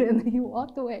can read and then he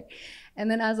walked away.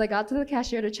 And then as I got to the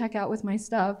cashier to check out with my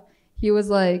stuff, he was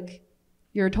like,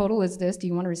 "Your total is this, do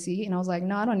you want a receipt?" And I was like,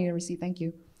 "No, I don't need a receipt, thank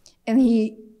you." And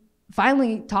he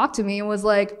finally talked to me and was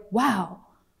like, "Wow,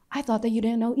 I thought that you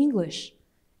didn't know English."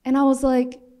 And I was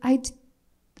like,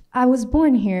 I was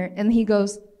born here. And he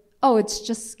goes, "Oh, it's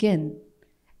just skin."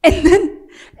 And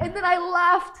then I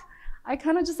laughed. I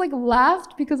kind of just like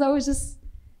laughed because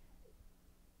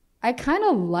I kind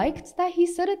of liked that he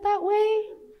said it that way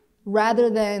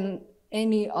rather than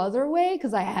any other way,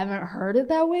 because I haven't heard it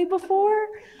that way before.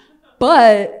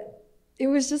 But it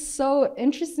was just so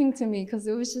interesting to me because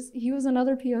it was just, he was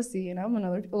another POC and I'm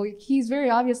another, well, he's very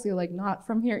obviously like not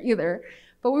from here either,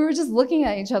 but we were just looking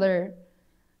at each other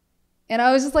and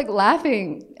I was just like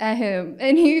laughing at him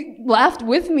and he laughed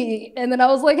with me, and then I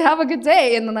was like, "Have a good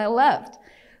day," and then I left.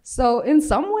 So in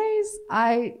some ways,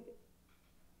 I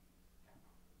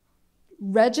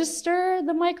register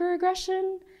the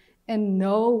microaggression and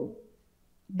know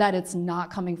that it's not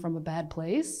coming from a bad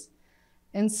place.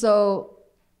 And so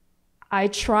I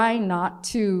try not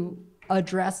to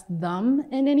address them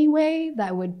in any way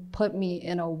that would put me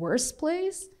in a worse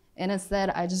place. And instead,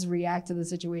 I just react to the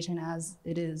situation as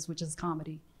it is, which is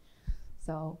comedy.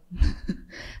 So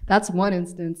that's one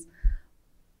instance.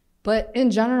 But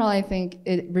in general, I think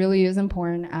it really is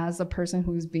important as a person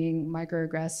who's being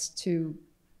microaggressed to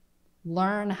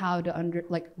learn how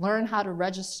to learn how to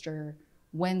register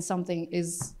when something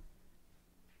is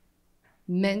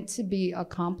meant to be a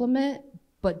compliment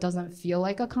but doesn't feel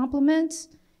like a compliment,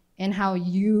 and how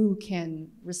you can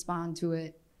respond to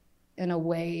it in a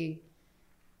way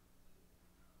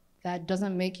that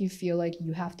doesn't make you feel like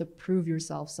you have to prove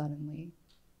yourself suddenly.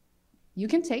 You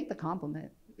can take the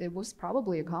compliment. It was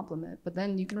probably a compliment, but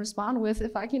then you can respond with,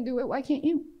 if I can do it, why can't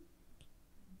you?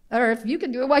 Or if you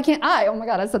can do it, why can't I? Oh my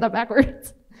God, I said that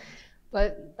backwards.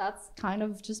 But that's kind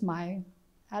of just my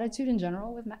attitude in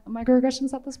general with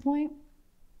microaggressions at this point.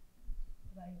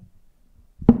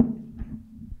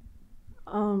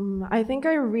 I think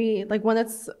like when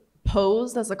it's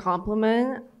posed as a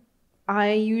compliment,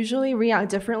 I usually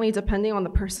react differently depending on the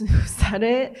person who said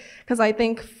it. Because I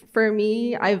think for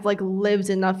me, I've like lived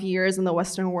enough years in the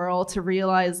Western world to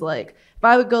realize like, if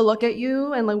I would go look at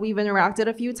you and like we've interacted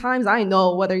a few times, I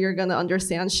know whether you're gonna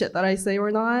understand shit that I say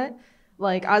or not.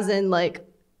 Like as in like,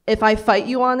 if I fight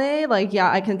you on it, like, yeah,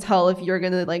 I can tell if you're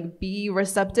gonna like be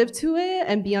receptive to it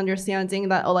and be understanding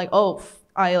that, oh, like, oh,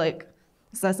 I like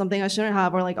said something I shouldn't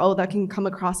have, or like, oh, that can come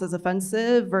across as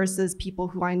offensive, versus people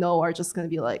who I know are just gonna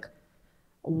be like,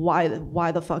 why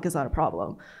the fuck is that a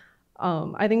problem?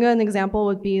 I think an example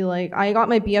would be like, I got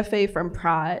my BFA from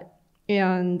Pratt,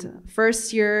 and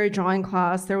first year drawing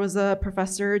class, there was a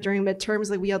professor during midterms,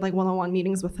 like we had like one-on-one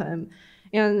meetings with him.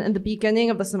 And in the beginning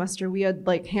of the semester, we had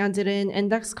like handed in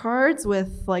index cards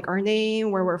with like our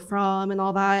name, where we're from and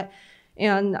all that.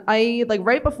 And I like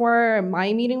right before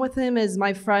my meeting with him is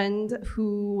my friend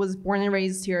who was born and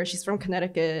raised here. She's from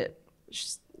Connecticut.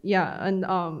 Yeah, and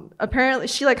apparently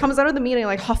she like comes out of the meeting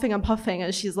like huffing and puffing,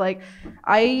 and she's like,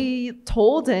 I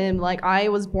told him like I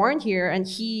was born here, and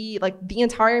he like the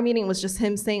entire meeting was just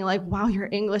him saying like, wow, your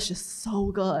English is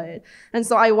so good. And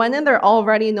so I went in there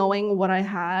already knowing what I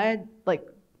had like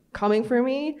coming for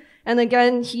me. And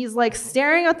again, he's like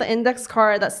staring at the index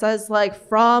card that says like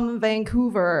from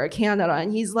Vancouver, Canada,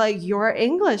 and he's like, your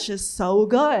English is so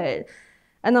good.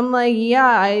 And I'm like, yeah,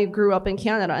 I grew up in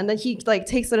Canada. And then he like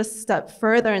takes it a step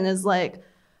further and is like,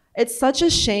 it's such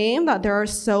a shame that there are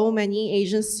so many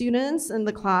Asian students in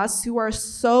the class who are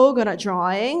so good at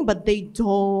drawing, but they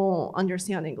don't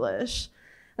understand English.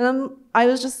 And I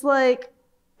was just like,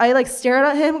 I like stared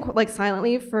at him like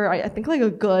silently for I think like a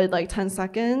good like 10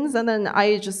 seconds. And then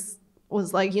I just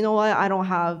was like, you know what? I don't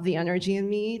have the energy in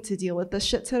me to deal with this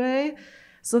shit today.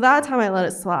 So that time I let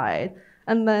it slide.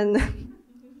 And then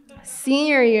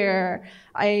senior year,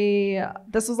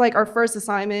 this was like our first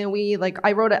assignment.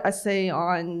 I wrote an essay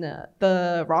on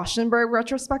the Rauschenberg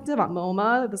retrospective at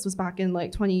MoMA. This was back in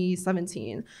like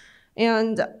 2017.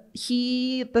 And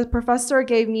the professor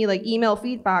gave me like email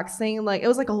feedback saying like, it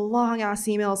was like a long ass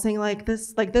email saying like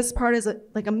this part is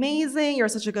like amazing. You're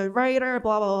such a good writer,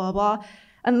 blah, blah, blah, blah.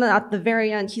 And then at the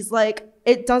very end, he's like,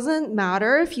 it doesn't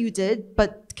matter if you did,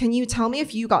 but can you tell me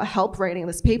if you got help writing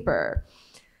this paper?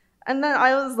 And then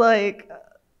I was like,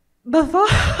 the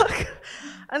fuck?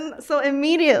 And so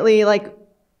immediately, like,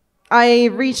 I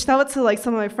reached out to like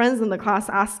some of my friends in the class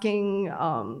asking,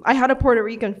 I had a Puerto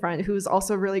Rican friend who's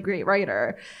also a really great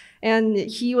writer. And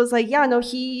he was like, yeah, no,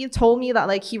 he told me that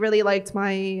like he really liked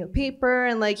my paper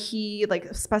and like he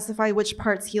like specified which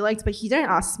parts he liked, but he didn't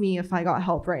ask me if I got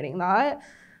help writing that.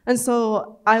 And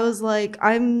so I was like,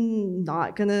 I'm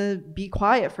not gonna be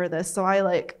quiet for this. So I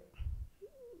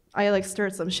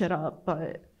stirred some shit up,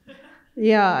 but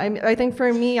yeah, I think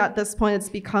for me at this point, it's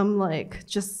become like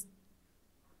just,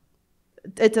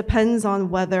 it depends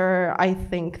on whether I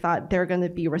think that they're gonna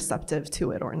be receptive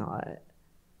to it or not.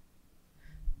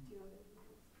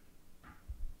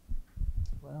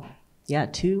 Well, yeah,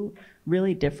 two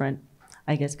really different,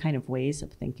 I guess, kind of ways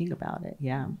of thinking about it,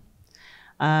 yeah.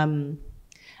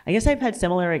 I guess I've had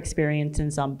similar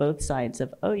experiences on both sides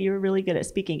of, oh, you're really good at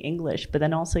speaking English, but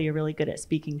then also you're really good at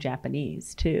speaking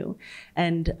Japanese too.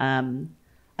 And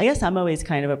I guess I'm always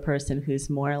kind of a person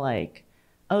who's more like,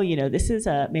 oh, you know, this is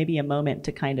maybe a moment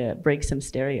to kind of break some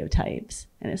stereotypes.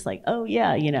 And it's like, oh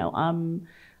yeah, you know, I'm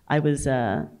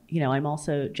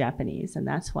also Japanese, and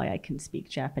that's why I can speak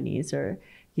Japanese. Or,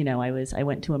 you know, I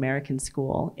went to American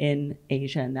school in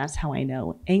Asia, and that's how I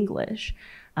know English.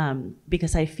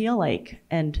 Because I feel like,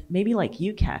 and maybe like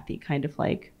you, Kathy, kind of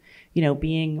like, you know,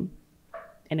 being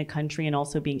in a country and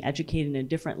also being educated in a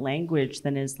different language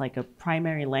than is like a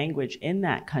primary language in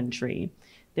that country,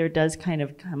 there does kind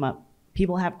of come up,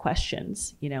 people have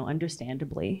questions, you know,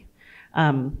 understandably.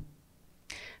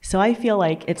 So I feel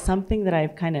like it's something that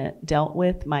I've kind of dealt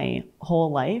with my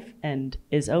whole life and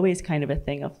is always kind of a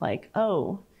thing of like,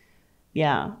 oh,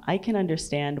 yeah, I can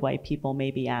understand why people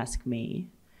maybe ask me,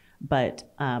 but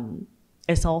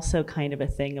it's also kind of a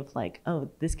thing of like, oh,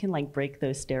 this can like break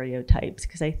those stereotypes,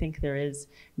 because I think there is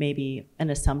maybe an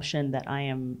assumption that I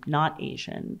am not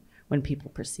Asian when people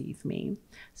perceive me.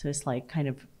 So it's like kind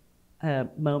of a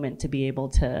moment to be able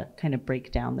to kind of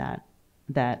break down that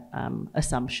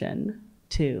assumption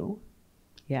too.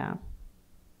 Yeah.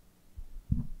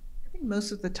 I think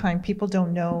most of the time people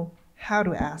don't know how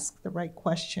to ask the right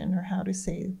question or how to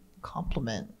say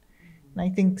compliment. And I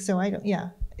think so.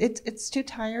 It's too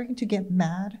tiring to get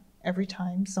mad every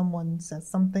time someone says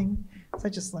something. So I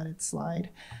just let it slide.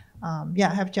 I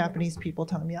have Japanese people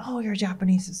telling me, "Oh, your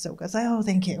Japanese is so good." I say, "Oh,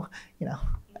 thank you." You know,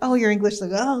 "Oh, your English is so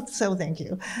good." "Oh, so thank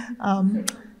you." I'm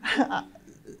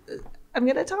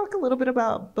going to talk a little bit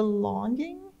about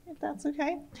belonging, if that's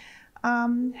okay.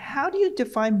 How do you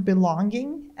define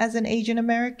belonging as an Asian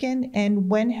American, and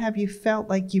when have you felt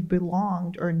like you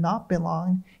belonged or not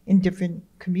belonged in different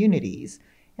communities?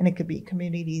 And it could be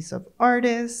communities of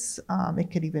artists,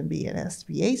 it could even be an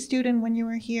SBA student when you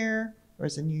were here, or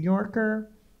as a New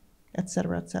Yorker, et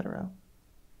cetera, et cetera.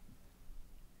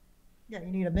 Yeah,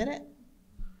 you need a minute?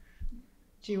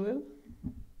 Jiwoo?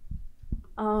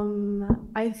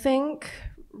 I think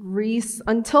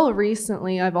until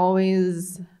recently, I've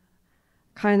always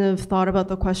kind of thought about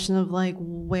the question of like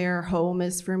where home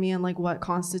is for me and like what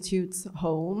constitutes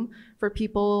home for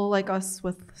people like us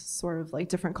with sort of like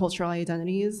different cultural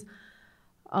identities.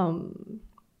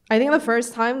 I think the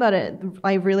first time that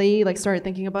I really like started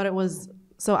thinking about it was,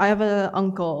 so I have an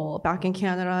uncle back in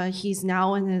Canada. He's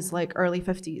now in his like early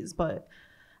 50s, but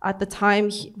at the time,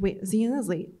 is he in his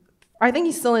late? I think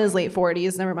he's still in his late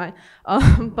 40s, never mind.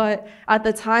 But at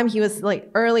the time he was like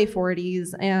early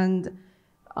 40s, and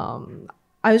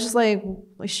I was just like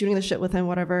shooting the shit with him,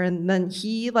 whatever. And then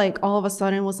he like all of a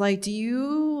sudden was like,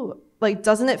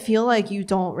 doesn't it feel like you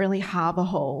don't really have a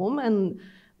home? And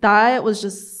that was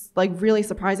just like really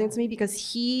surprising to me,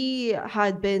 because he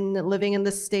had been living in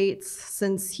the States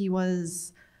since he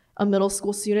was a middle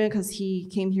school student, because he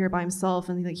came here by himself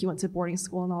and like he went to boarding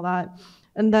school and all that.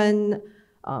 And then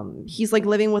he's like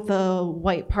living with a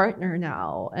white partner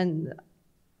now, and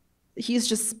he's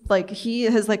just like,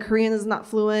 his like Korean is not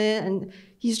fluent, and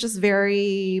he's just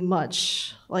very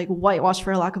much like whitewashed,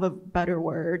 for lack of a better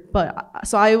word. But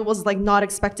so I was like not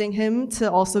expecting him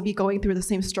to also be going through the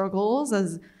same struggles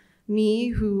as me,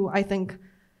 who I think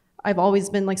I've always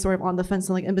been like sort of on the fence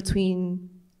and like in between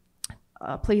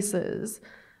places.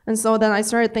 And so then I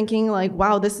started thinking like,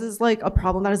 wow, this is like a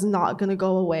problem that is not gonna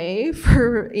go away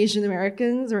for Asian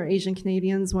Americans or Asian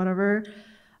Canadians, whatever.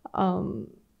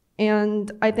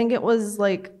 And I think it was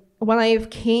like when I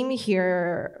came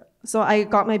here, so I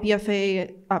got my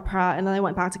BFA at Pratt, and then I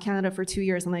went back to Canada for 2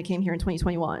 years, and I came here in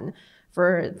 2021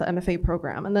 for the MFA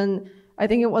program. And then I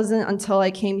think it wasn't until I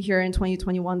came here in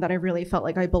 2021 that I really felt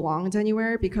like I belonged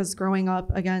anywhere, because growing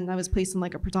up, again, I was placed in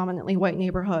like a predominantly white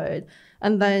neighborhood.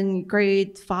 And then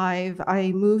grade 5,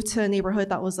 I moved to a neighborhood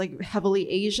that was like heavily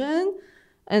Asian.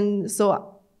 And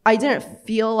so I didn't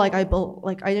feel like I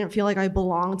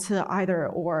belonged to either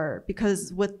or,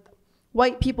 because with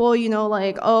white people, you know,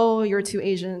 like, oh, you're too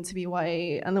Asian to be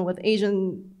white. And then with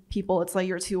Asian people, it's like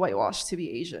you're too whitewashed to be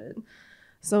Asian.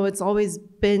 So it's always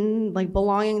been like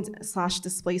belonging /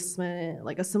 displacement,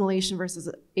 like assimilation versus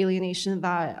alienation,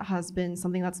 that has been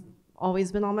something that's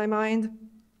always been on my mind.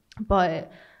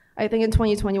 But I think in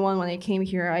 2021, when I came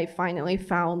here, I finally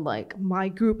found like my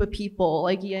group of people,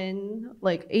 like Yin,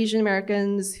 like Asian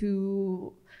Americans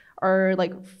who are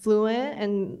like fluent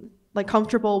and like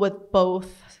comfortable with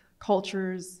both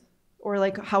cultures, or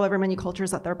like however many cultures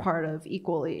that they're part of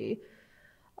equally.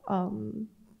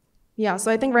 Yeah,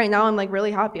 so I think right now I'm like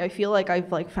really happy. I feel like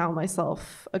I've like found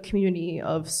myself a community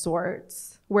of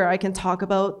sorts where I can talk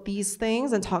about these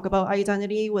things and talk about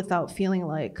identity without feeling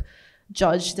like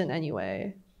judged in any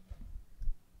way.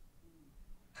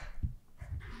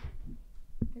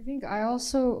 I think I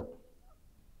also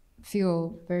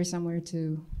feel very similar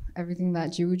to everything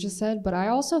that Jiwoo just said, but I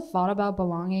also thought about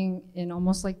belonging in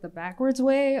almost like the backwards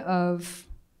way of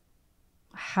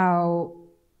how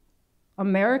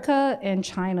America and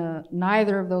China,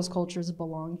 neither of those cultures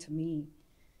belong to me,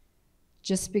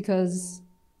 just because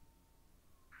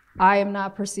I am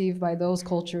not perceived by those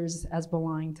cultures as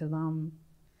belonging to them.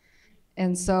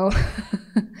 And so,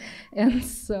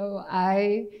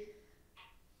 I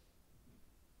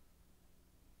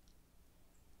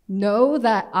know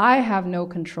that I have no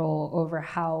control over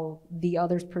how the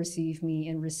others perceive me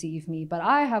and receive me, but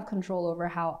I have control over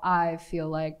how I feel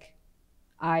like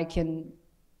I can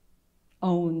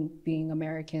own being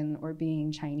American or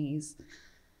being Chinese.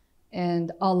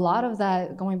 And a lot of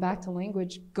that, going back to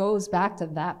language, goes back to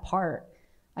that part.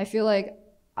 I feel like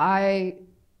I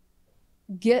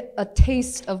get a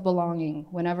taste of belonging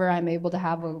whenever I'm able to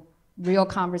have a real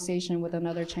conversation with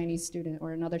another Chinese student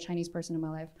or another Chinese person in my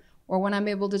life, or when I'm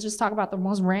able to just talk about the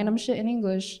most random shit in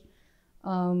English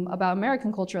about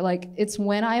American culture. Like, it's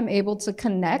when I'm able to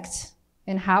connect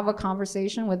and have a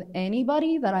conversation with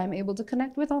anybody that I'm able to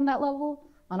connect with on that level,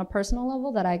 on a personal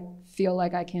level, that I feel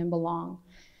like I can belong.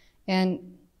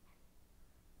 And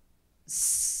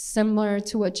similar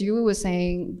to what Jiwoo was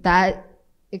saying, that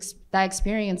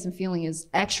experience and feeling is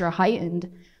extra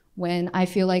heightened when I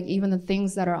feel like even the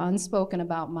things that are unspoken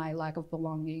about my lack of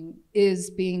belonging is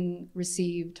being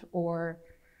received or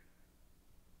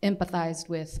empathized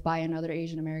with by another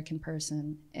Asian American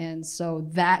person. And so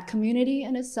that community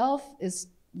in itself is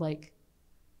like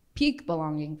peak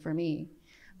belonging for me.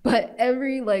 But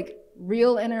every like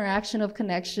real interaction of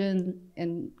connection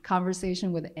and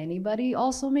conversation with anybody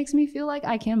also makes me feel like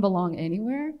I can belong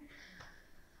anywhere.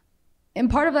 And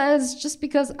part of that is just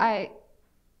because I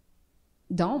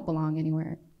don't belong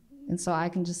anywhere. And so I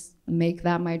can just make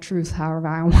that my truth however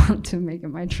I want to make it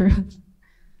my truth.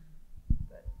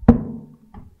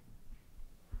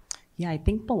 Yeah, I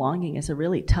think belonging is a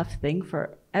really tough thing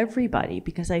for everybody,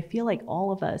 because I feel like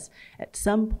all of us at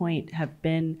some point have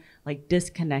been like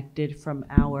disconnected from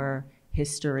our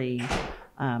history,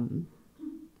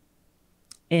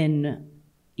 in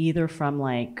either from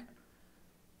like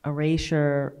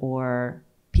erasure or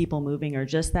people moving, or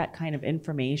just that kind of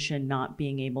information not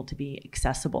being able to be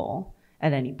accessible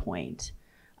at any point.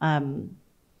 You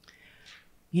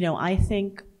know, I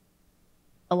think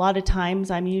a lot of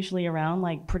times I'm usually around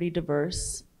like pretty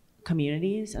diverse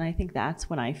communities, and I think that's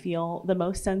when I feel the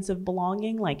most sense of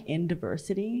belonging, like in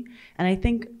diversity. And I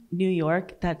think New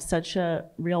York, that's such a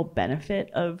real benefit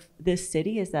of this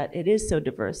city, is that it is so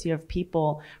diverse. You have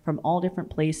people from all different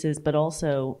places, but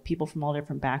also people from all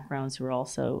different backgrounds who are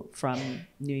also from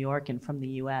New York and from the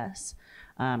US.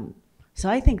 So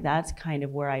I think that's kind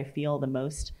of where I feel the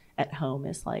most at home,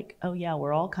 is like, oh yeah,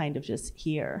 we're all kind of just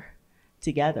here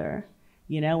together,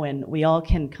 you know, and we all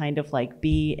can kind of like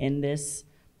be in this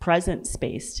present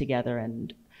space together.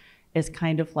 And it's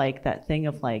kind of like that thing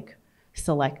of like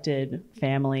selected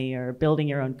family or building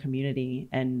your own community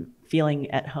and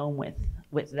feeling at home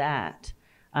with that.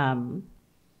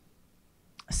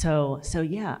 So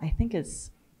yeah, I think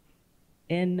it's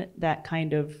in that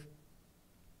kind of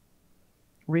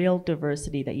real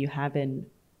diversity that you have in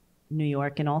New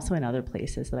York and also in other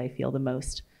places that I feel the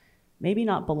most, maybe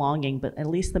not belonging, but at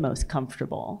least the most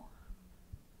comfortable.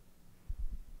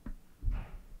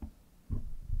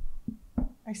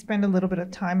 I spent a little bit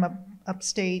of time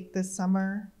upstate this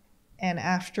summer, and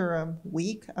after a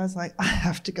week, I was like, I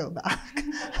have to go back.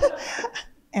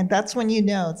 And that's when you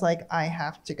know, it's like, I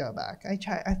have to go back. I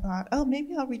thought, oh,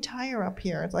 maybe I'll retire up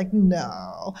here. It's like,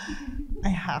 no, I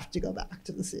have to go back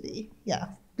to the city. Yeah,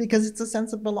 because it's a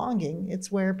sense of belonging.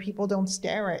 It's where people don't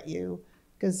stare at you.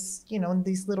 Because, you know, in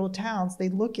these little towns, they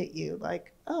look at you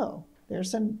like, oh,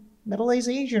 there's a middle-aged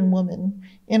Asian woman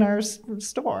in our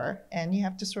store. And you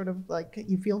have to sort of like,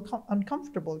 you feel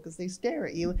uncomfortable because they stare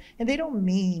at you. And they don't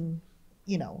mean,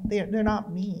 you know, they're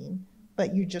not mean,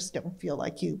 but you just don't feel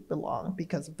like you belong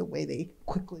because of the way they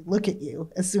quickly look at you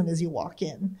as soon as you walk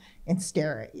in and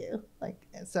stare at you. Like,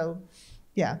 so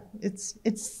yeah, it's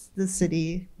the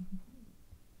city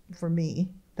for me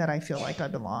that I feel like I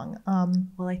belong.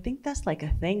 Well, I think that's like a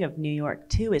thing of New York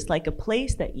too. It's like a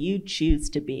place that you choose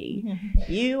to be.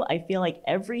 Mm-hmm. You, I feel like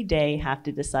every day have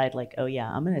to decide like, oh yeah,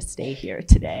 I'm gonna stay here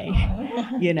today.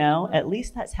 You know, at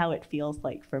least that's how it feels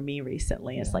like for me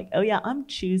recently. It's like, oh yeah, I'm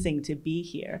choosing to be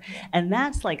here. And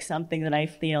that's like something that I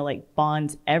feel like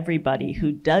bonds everybody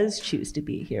who does choose to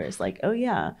be here. It's like, oh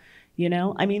yeah, you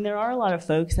know, I mean, there are a lot of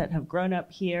folks that have grown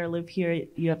up here, live here.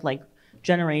 You have like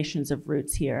generations of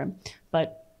roots here,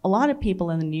 but a lot of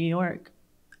people in New York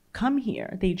come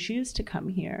here. They choose to come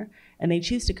here, and they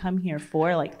choose to come here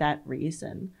for like that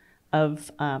reason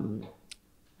of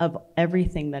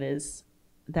everything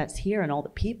that's here and all the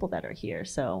people that are here.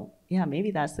 So yeah, maybe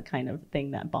that's the kind of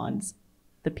thing that bonds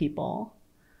the people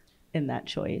in that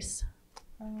choice.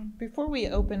 Before we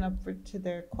open up to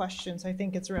their questions, I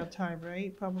think it's around time,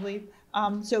 right? Probably.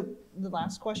 So the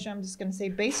last question, I'm just going to say,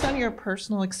 based on your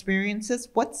personal experiences,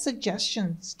 what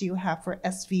suggestions do you have for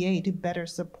SVA to better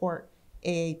support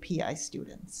AAPI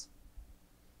students?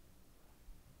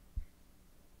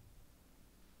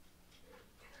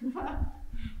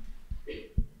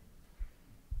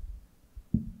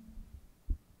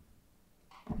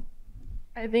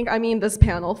 I mean, this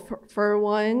panel, for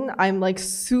one, I'm like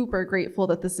super grateful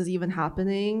that this is even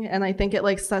happening. And I think it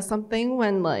like says something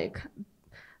when like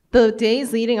the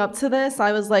days leading up to this,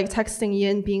 I was like texting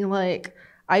Yin being like,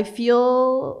 I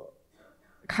feel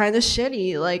kind of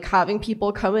shitty, like having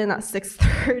people come in at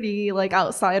 6:30, like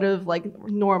outside of like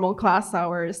normal class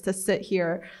hours to sit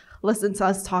here, listen to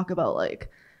us talk about like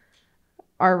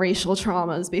our racial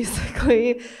traumas,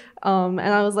 basically. And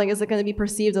I was like, is it going to be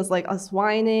perceived as like us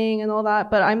whining and all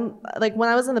that? But I'm like, when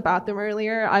I was in the bathroom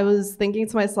earlier, I was thinking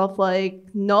to myself, like,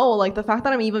 no, like the fact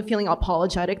that I'm even feeling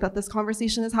apologetic that this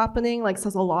conversation is happening, like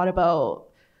says a lot about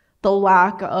the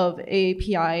lack of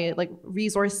API like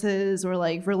resources or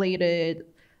like related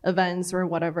events or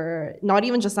whatever, not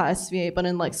even just at SVA, but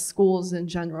in like schools in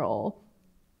general.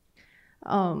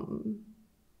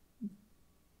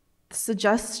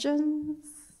 Suggestions?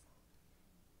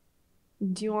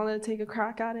 Do you want to take a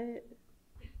crack at it?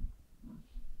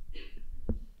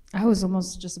 I was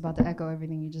almost just about to echo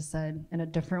everything you just said in a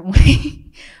different way.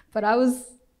 But I was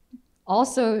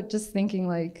also just thinking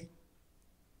like,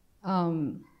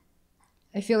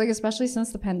 I feel like especially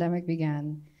since the pandemic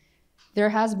began, there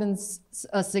has been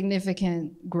a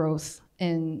significant growth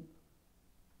in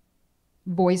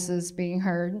voices being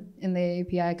heard in the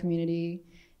API community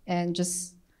and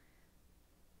just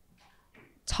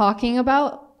talking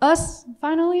about us,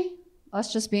 finally.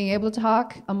 Us just being able to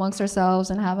talk amongst ourselves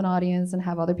and have an audience and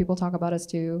have other people talk about us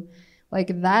too.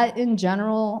 Like that in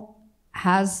general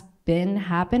has been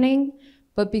happening,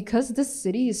 but because this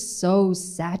city is so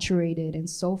saturated and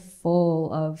so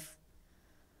full of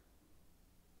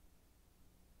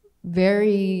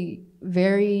very,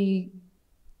 very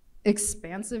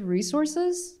expansive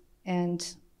resources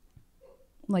and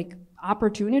like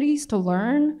opportunities to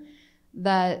learn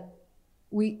that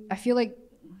I feel like,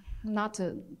 not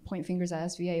to point fingers at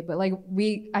SVA, but like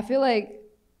I feel like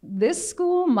this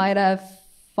school might have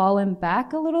fallen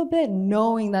back a little bit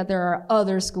knowing that there are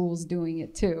other schools doing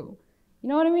it too. You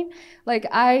know what I mean? Like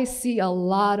I see a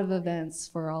lot of events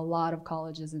for a lot of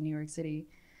colleges in New York City,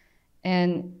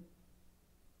 and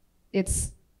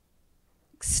it's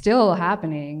still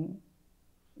happening,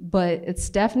 but it's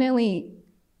definitely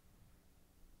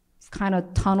kind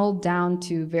of tunneled down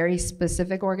to very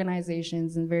specific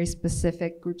organizations and very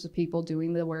specific groups of people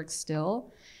doing the work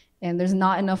still. And there's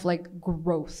not enough like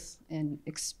growth and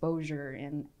exposure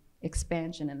and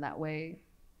expansion in that way.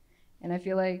 And I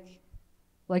feel like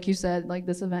you said, like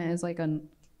this event is like a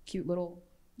cute little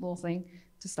thing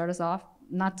to start us off.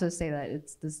 Not to say that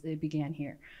it began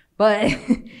here, but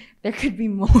there could be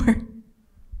more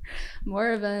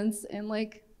events. And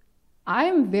like,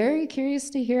 I'm very curious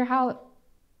to hear how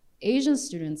Asian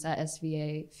students at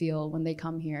SVA feel when they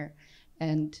come here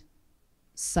and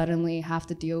suddenly have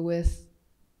to deal with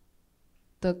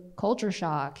the culture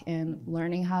shock and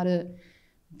learning how to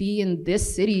be in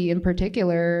this city in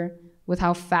particular with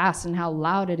how fast and how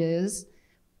loud it is.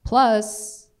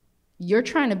 Plus, you're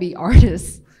trying to be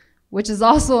artists, which is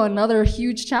also another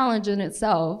huge challenge in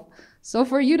itself. So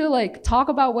for you to like talk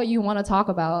about what you want to talk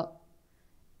about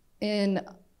in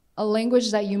a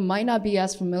language that you might not be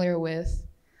as familiar with,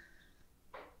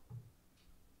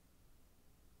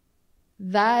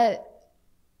 that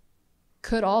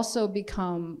could also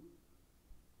become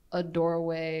a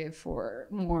doorway for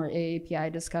more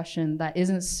AAPI discussion that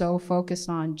isn't so focused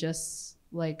on just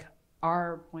like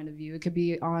our point of view. It could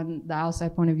be on the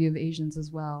outside point of view of Asians as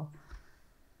well.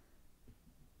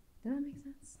 Did that make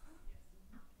sense?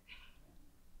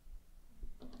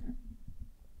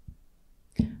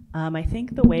 I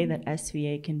think the way that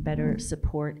SVA can better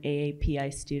support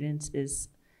AAPI students is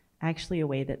actually a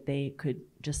way that they could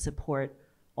just support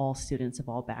all students of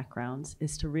all backgrounds,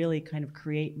 is to really kind of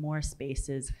create more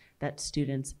spaces that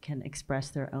students can express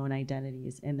their own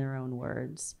identities in their own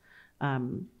words.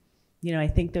 You know, I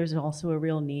think there's also a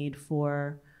real need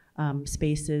for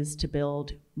spaces to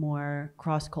build more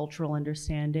cross-cultural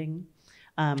understanding.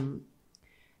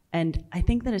 And I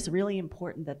think that it's really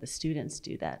important that the students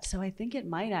do that. So I think it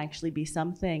might actually be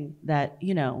something that,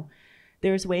 you know,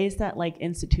 there's ways that like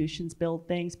institutions build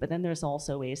things, but then there's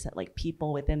also ways that like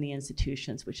people within the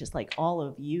institutions, which is like all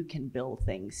of you, can build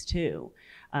things too.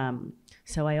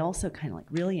 So I also kind of like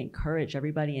really encourage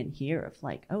everybody in here of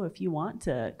like, oh, if you want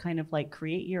to kind of like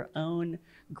create your own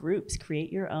groups,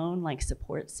 create your own like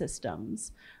support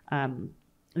systems.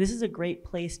 This is a great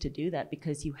place to do that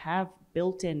because you have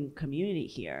built-in community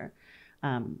here.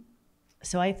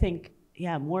 So I think,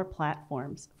 yeah, more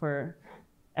platforms for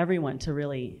everyone to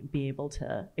really be able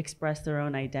to express their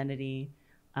own identity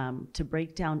to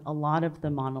break down a lot of the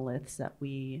monoliths that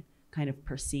we kind of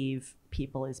perceive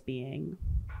people as being.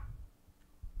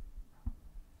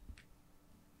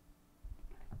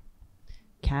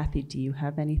 Kathy, do you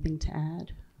have anything to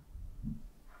add?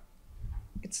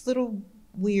 It's a little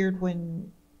weird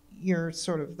when you're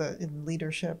sort of in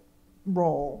leadership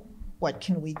role. What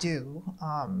can we do?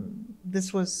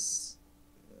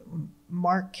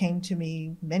 Mark came to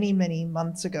me many, many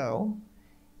months ago,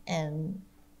 and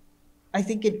I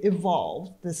think it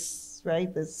evolved.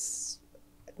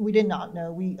 We did not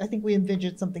know. I think we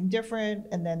envisioned something different,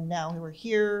 and then now we're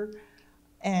here.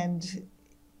 And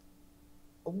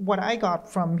what I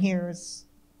got from here is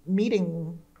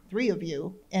meeting 3 of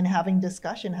you and having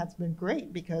discussion has been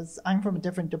great, because I'm from a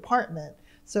different department.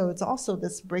 So it's also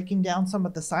this breaking down some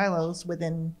of the silos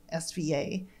within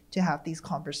SVA to have these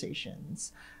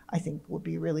conversations, I think would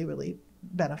be really, really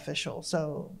beneficial.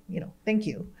 So, thank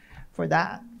you for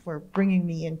that, for bringing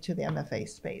me into the MFA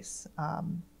space.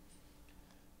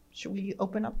 Should we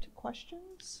open up to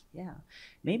questions? Yeah,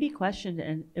 maybe questions.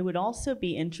 And it would also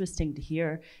be interesting to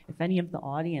hear if any of the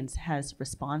audience has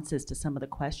responses to some of the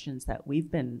questions that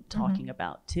we've been talking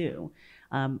about too.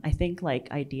 I think like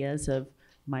ideas of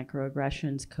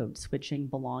microaggressions, code switching,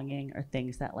 belonging are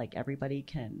things that like everybody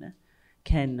can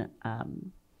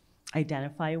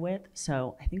identify with.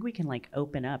 So I think we can like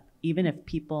open up, even if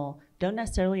people don't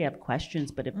necessarily have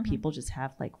questions, but if people just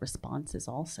have like responses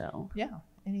also. Yeah,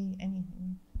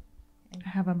 anything. I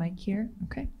have a mic here.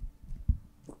 Okay.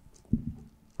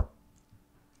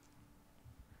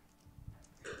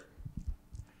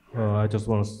 I just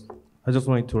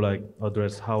wanted to like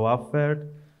address how I felt.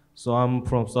 So I'm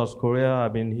from South Korea.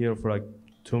 I've been here for like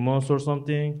 2 months or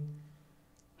something.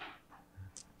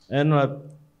 And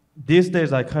these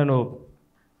days I kind of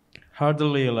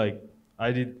hardly like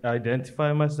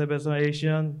identify myself as an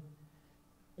Asian,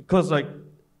 because like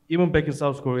even back in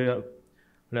South Korea,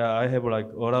 I have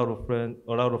like a lot of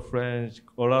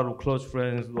close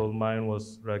friends of mine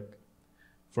was like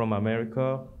from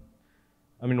America.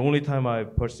 I mean, only time I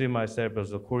perceive myself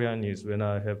as a Korean is when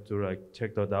I have to like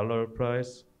check the dollar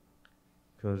price,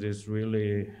 because it's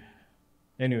really,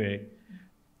 anyway.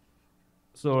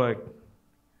 So like,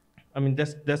 I mean,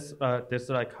 that's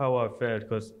like how I felt,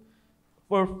 because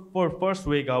for first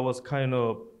week I was kind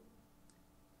of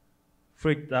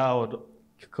freaked out,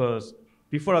 because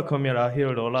before I come here, I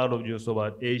heard a lot of news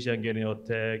about Asian getting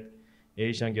attacked,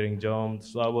 Asian getting jumped.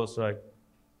 So I was like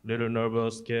a little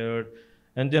nervous, scared.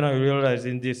 And then I realized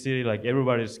in this city, like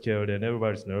everybody's scared and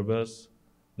everybody's nervous.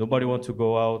 Nobody wants to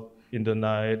go out in the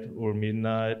night or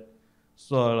midnight.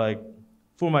 So like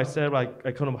for myself, I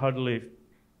kind of hardly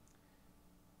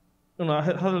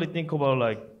think about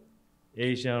like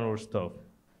Asian or stuff.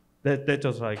 That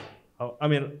just like, I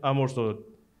mean, I'm also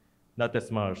not that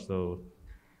smart, so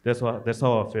that's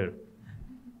how I feel.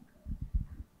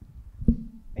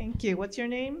 Thank you. What's your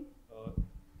name?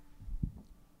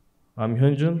 I'm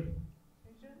Hyunjun.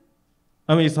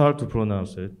 I mean, it's hard to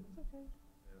pronounce it.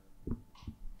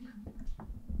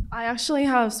 I actually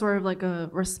have sort of like a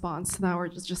response to that, or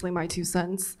just like my 2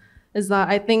 cents, is that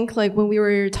I think like when we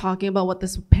were talking about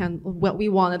what we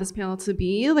wanted this panel to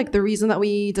be, like the reason that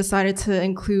we decided to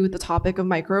include the topic of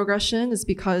microaggression is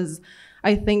because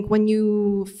I think when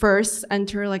you first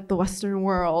enter like the Western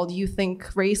world, you think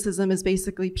racism is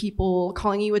basically people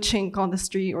calling you a chink on the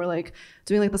street or like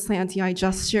doing like the slanty eye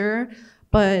gesture.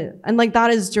 And like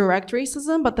that is direct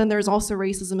racism, but then there's also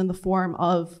racism in the form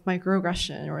of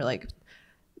microaggression, or like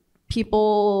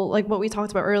people, like what we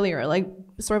talked about earlier, like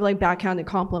sort of like backhanded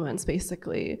compliments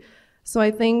basically. So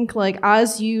I think like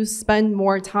as you spend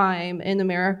more time in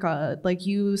America, like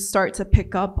you start to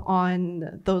pick up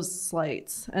on those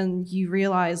slights and you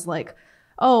realize like,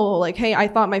 oh, like, hey, I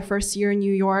thought my first year in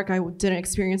New York, I didn't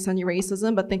experience any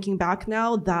racism, but thinking back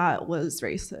now, that was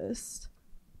racist.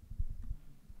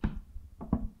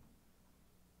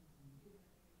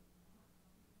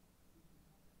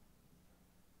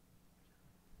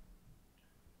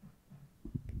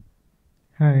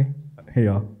 Hi. Hey,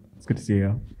 y'all. It's good to see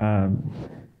you. I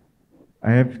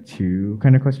have 2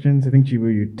 kind of questions. I think,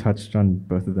 Jiwoo, you touched on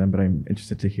both of them, but I'm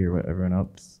interested to hear what everyone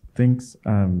else thinks.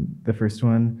 The first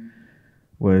one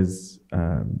was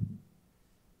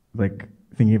like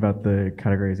thinking about the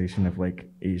categorization of like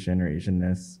Asian or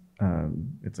Asianness.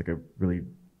 It's like a really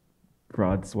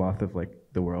broad swath of like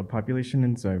the world population.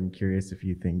 And so I'm curious if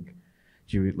you think,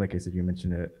 Jiwoo, like I said, you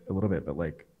mentioned it a little bit, but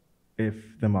like, if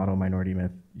the model minority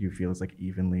myth you feel is like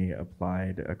evenly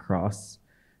applied across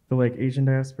the like Asian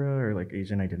diaspora or like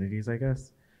Asian identities, I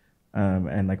guess,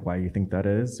 and like why you think that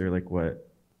is, or like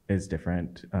what is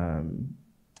different. And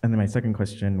then my second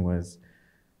question was,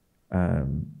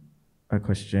 a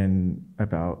question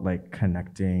about like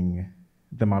connecting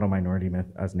the model minority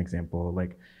myth as an example,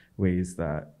 like ways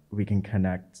that we can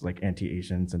connect like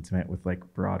anti-Asian sentiment with like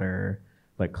broader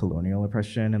like colonial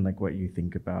oppression, and like what you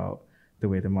think about the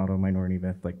way the model minority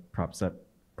myth like props up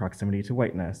proximity to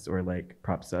whiteness, or like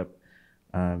props up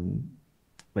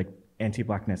like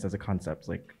anti-Blackness as a concept.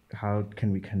 Like how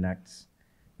can we connect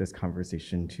this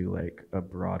conversation to like a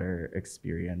broader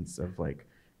experience of like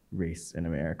race in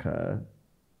America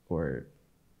or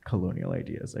colonial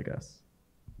ideas, I guess?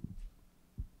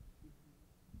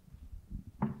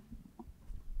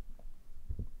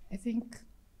 I think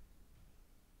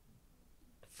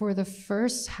for the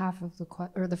first half of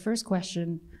the first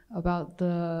question about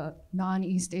the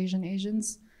non-East Asian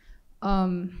Asians,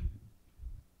 I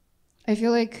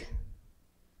feel like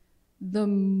the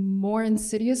more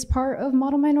insidious part of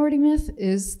model minority myth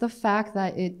is the fact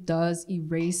that it does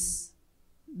erase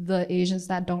the Asians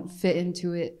that don't fit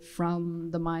into it from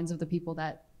the minds of the people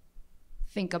that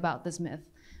think about this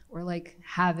myth, or like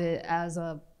have it as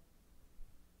a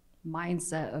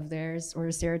mindset of theirs or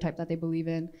a stereotype that they believe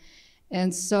in.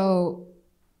 And so,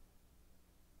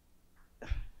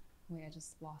 wait, I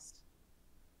just lost.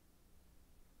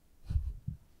 I'm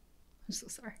so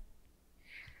sorry.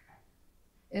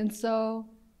 And so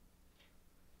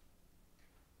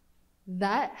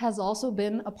that has also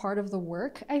been a part of the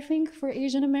work, I think, for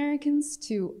Asian Americans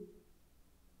to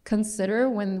consider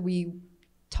when we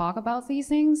talk about these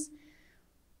things.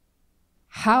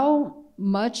 How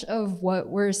much of what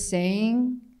we're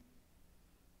saying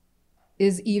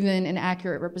is even an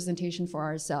accurate representation for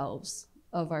ourselves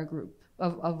of our group,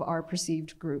 of our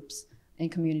perceived groups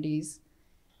and communities.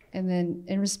 And then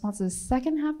in response to the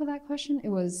second half of that question, it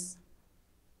was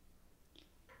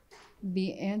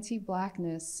the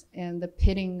anti-Blackness and the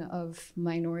pitting of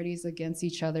minorities against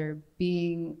each other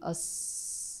being a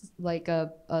sub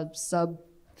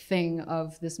thing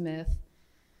of this myth.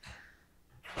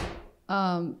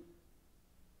 I'm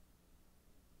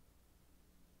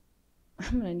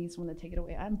gonna need someone to take it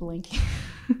away. I'm blanking.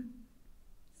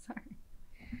 Sorry.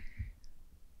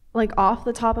 Like off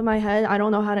the top of my head, I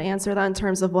don't know how to answer that in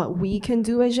terms of what we can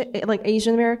do as like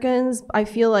Asian Americans. I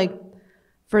feel like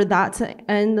for that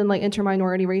to end and like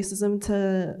inter-minority racism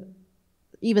to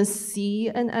even see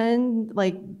an end,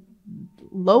 like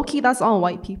low-key, that's on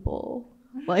white people.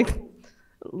 Like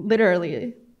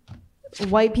literally,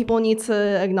 white people need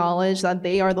to acknowledge that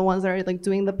they are the ones that are like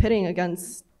doing the pitting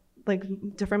against like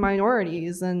different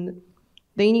minorities, and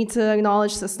they need to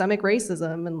acknowledge systemic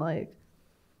racism, and like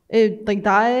it, like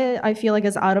that I feel like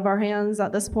is out of our hands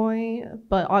at this point.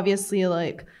 But obviously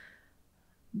like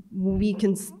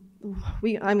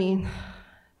I mean,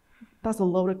 that's a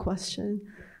loaded question.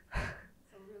 It's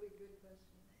a really good question.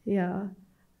 Yeah.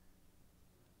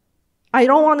 I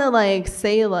don't want to like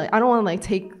say like, I don't want to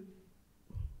like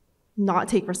not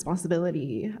take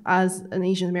responsibility as an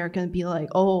Asian American and be like,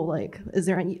 oh, like, is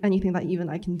there anything that even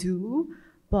I can do?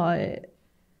 But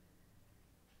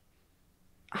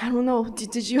I don't know,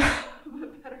 did you have a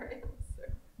better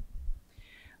answer?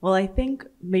 Well, I think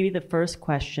maybe the first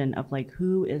question of like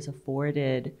who is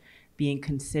afforded being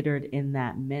considered in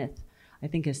that myth, I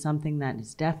think is something that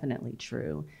is definitely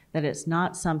true, that it's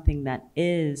not something that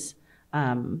is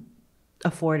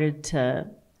afforded to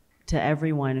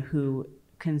everyone who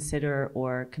consider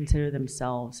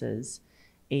themselves as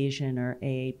Asian or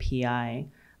AAPI.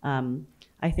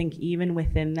 I think even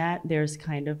within that, there's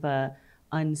kind of a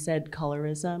unsaid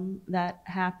colorism that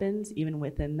happens even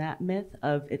within that myth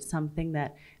of it's something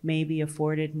that may be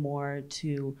afforded more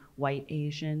to white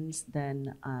Asians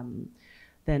than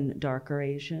darker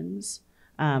Asians.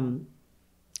 And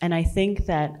I think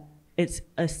that it's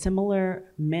a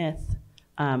similar myth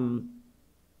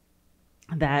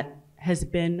that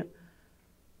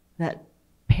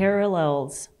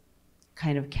parallels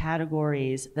kind of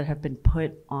categories that have been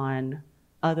put on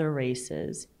other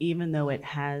races, even though it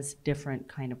has different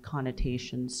kind of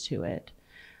connotations to it.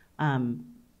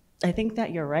 I think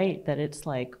that you're right, that it's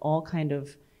like all kind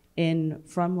of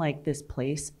from like this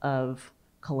place of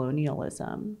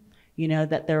colonialism, you know,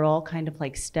 that they're all kind of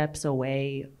like steps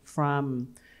away from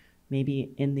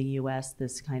maybe in the US,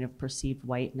 this kind of perceived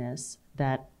whiteness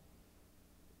that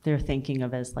they're thinking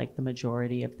of as like the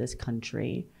majority of this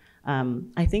country.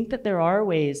 I think that there are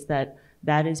ways that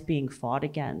is being fought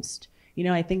against. You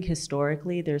know, I think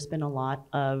historically there's been a lot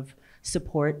of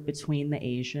support between the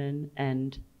Asian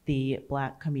and the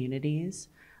Black communities.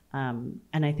 And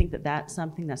I think that that's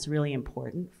something that's really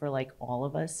important for like all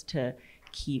of us to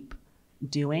keep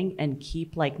doing and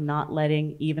keep like not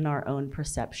letting even our own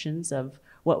perceptions of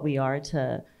what we are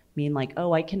to mean like,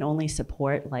 oh, I can only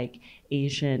support like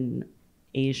Asian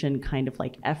kind of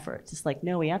like efforts. It's like,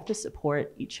 no, we have to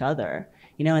support each other,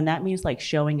 you know, and that means like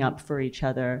showing up for each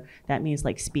other. That means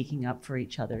like speaking up for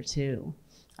each other too.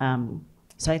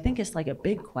 So I think it's like a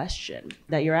big question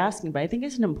that you're asking, but I think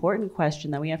it's an important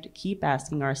question that we have to keep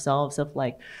asking ourselves of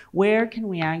like, where can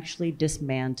we actually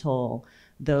dismantle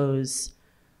those,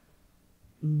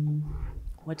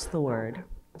 what's the word?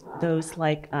 Those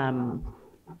like,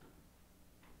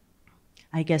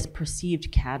 I guess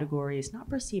perceived categories, not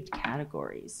perceived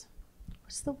categories.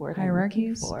 What's the word?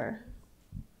 Hierarchies? I'm looking for?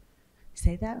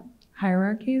 Say that?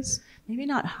 Hierarchies? Maybe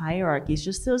not hierarchies,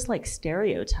 just those like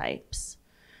stereotypes.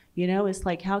 You know, it's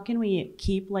like, how can we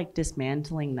keep like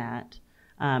dismantling that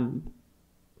and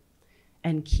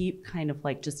keep kind of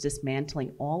like just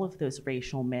dismantling all of those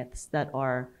racial myths that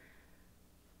are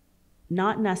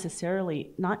not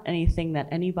necessarily, not anything that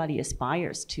anybody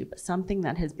aspires to, but something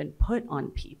that has been put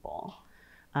on people.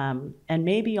 And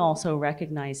maybe also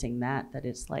recognizing that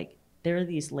it's like, there are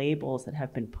these labels that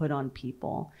have been put on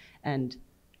people, and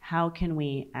how can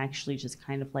we actually just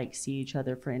kind of like see each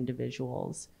other for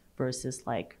individuals versus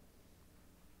like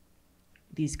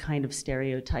these kind of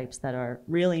stereotypes that are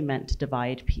really meant to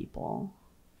divide people.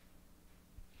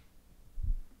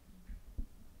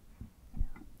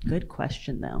 Good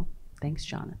question though. Thanks,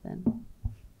 Jonathan.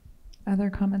 Other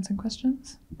comments and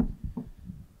questions?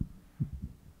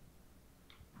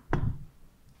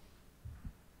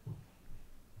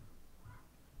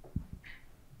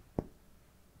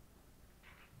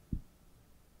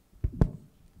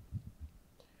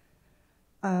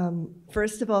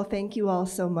 First of all, thank you all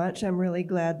so much. I'm really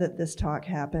glad that this talk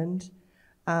happened.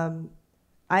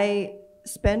 I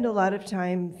spend a lot of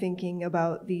time thinking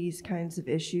about these kinds of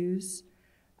issues.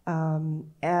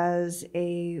 As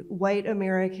a white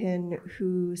American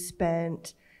who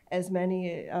spent, as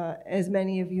many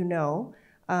of you know,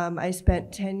 I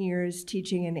spent 10 years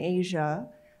teaching in Asia,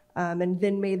 and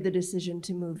then made the decision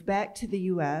to move back to the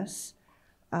US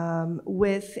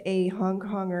with a Hong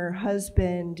Konger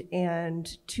husband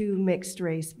and 2 mixed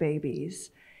race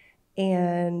babies.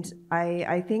 And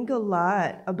I think a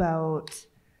lot about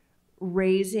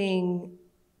raising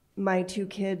my 2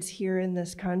 kids here in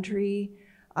this country.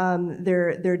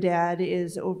 Their dad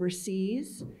is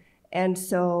overseas. And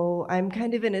so I'm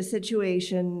kind of in a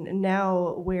situation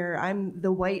now where I'm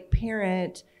the white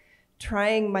parent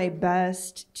trying my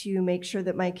best to make sure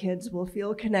that my kids will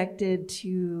feel connected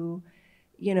to,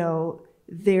 you know,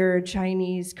 their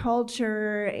Chinese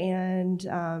culture and,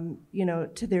 you know,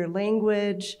 to their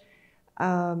language.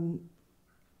 And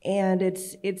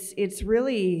it's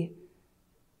really,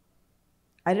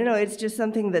 I don't know, it's just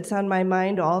something that's on my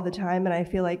mind all the time, and I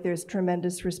feel like there's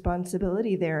tremendous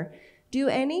responsibility there. Do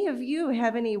any of you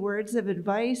have any words of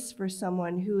advice for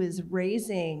someone who is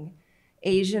raising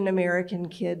Asian American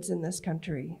kids in this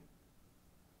country?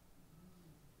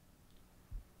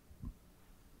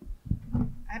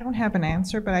 I don't have an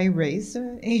answer, but I raised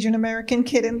an Asian American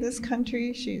kid in this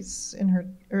country. She's in her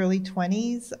early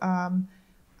 20s.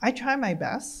 I try my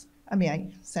best. I mean,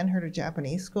 I sent her to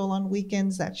Japanese school on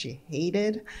weekends that she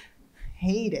hated.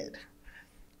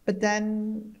 But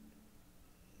then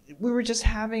we were just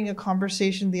having a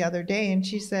conversation the other day, and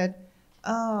she said,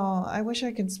 oh, I wish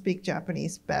I could speak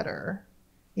Japanese better.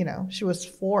 You know, she was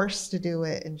forced to do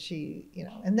it, and she, you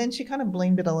know, and then she kind of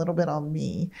blamed it a little bit on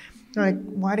me. Like,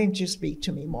 why didn't you speak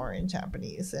to me more in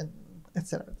Japanese, and et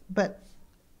cetera. But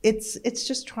it's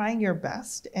just trying your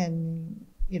best, and,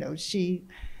 you know,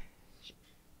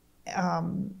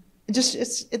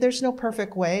 there's no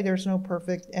perfect way, there's no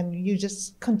perfect, and you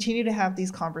just continue to have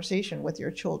these conversations with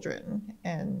your children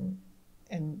and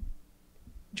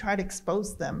try to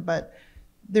expose them. But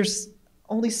there's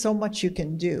only so much you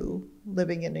can do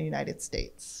living in the United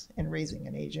States and raising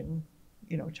an Asian,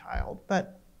 you know, child.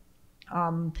 But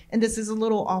and this is a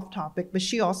little off topic, but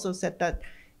she also said that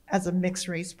as a mixed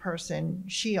race person,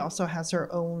 she also has her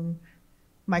own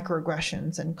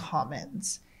microaggressions and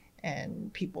comments,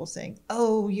 and people saying,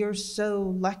 oh, you're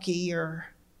so lucky you're,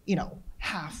 you know,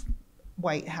 half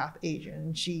white, half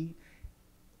Asian. She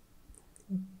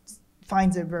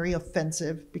finds it very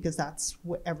offensive because that's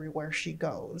everywhere she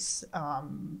goes.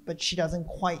 But she doesn't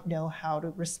quite know how to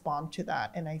respond to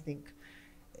that. And I think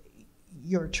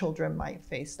your children might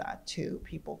face that too,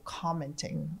 people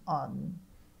commenting on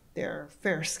their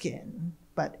fair skin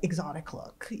but exotic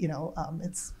look, you know.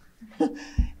 It's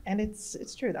and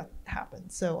it's true, that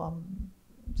happens. So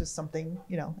just something,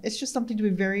 you know, it's just something to be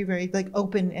very, very like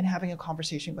open and having a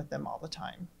conversation with them all the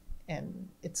time. And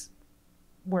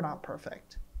we're not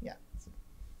perfect. Yeah.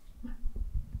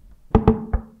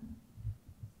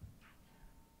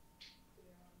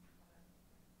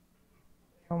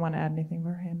 Don't want to add anything,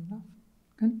 we're hand off.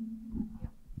 Good.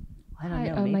 I don't Hi,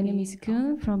 know, my name maybe- is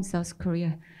Kun from South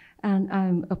Korea, and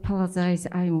I apologize.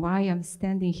 Why I'm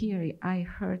standing here. I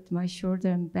hurt my shoulder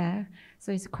and back,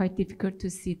 so it's quite difficult to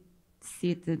sit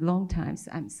a long time.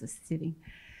 So I'm just sitting.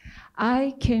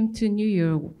 I came to New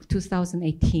York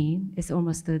 2018. It's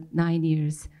almost 9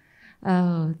 years.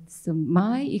 So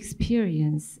my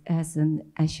experience as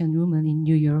an Asian woman in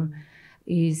New York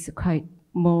is quite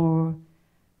more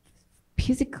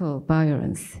physical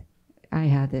violence. I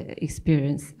have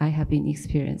been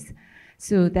experienced.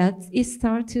 So that it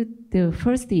started the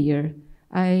first year.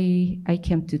 I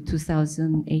came to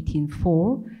 2018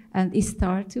 fall, and it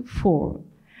started fall.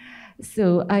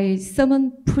 So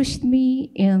someone pushed me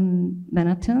in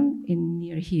Manhattan,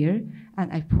 near here,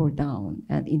 and I fall down,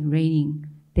 and in raining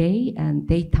day and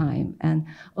daytime, and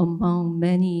among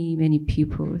many, many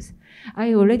people.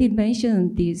 I already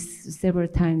mentioned this several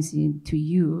times to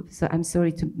you, so I'm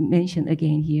sorry to mention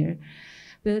again here.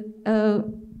 But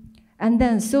and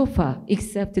then so far,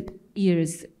 except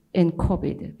years in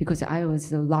COVID, because I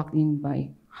was locked in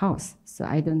my house, so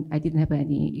I didn't have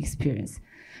any experience.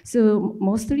 So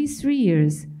mostly 3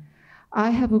 years,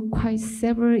 I have quite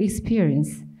several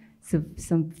experience. So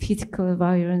some physical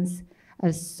violence,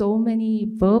 so many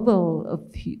verbal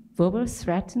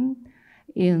threats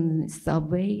in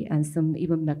subway and some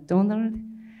even McDonald's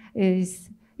is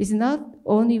not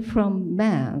only from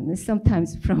men,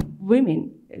 sometimes from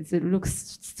women. It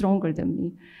looks stronger than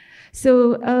me.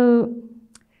 So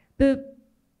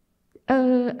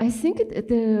I think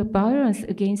the violence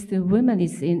against the women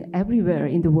is everywhere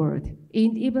in the world.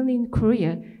 Even in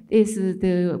Korea, is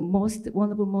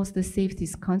one of the most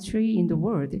safest country in the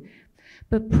world.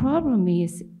 But problem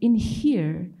is in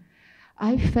here,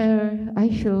 I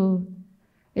feel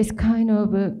it's kind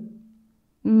of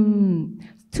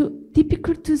too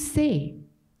difficult to say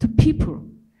to people.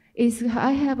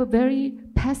 I have a very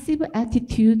passive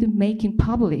attitude making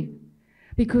public,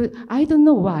 because I don't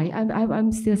know why.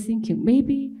 I'm still thinking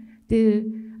maybe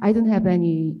I don't have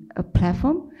any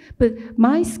platform, but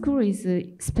my school is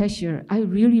special. I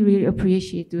really, really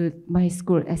appreciate my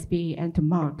school, SBA and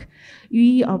Mark.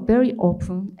 We are very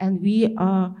open, and we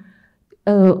are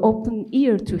open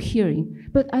ear to hearing.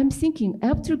 But I'm thinking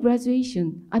after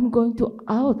graduation, I'm going to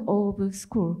out of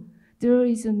school. There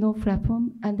is no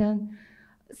platform, and then,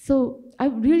 so I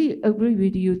really agree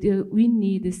with you that we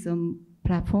need some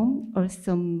platform or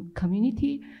some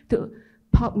community to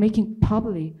making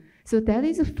public. So that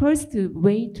is the first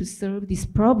way to solve this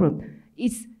problem.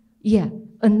 It's,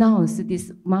 announce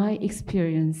this my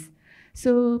experience.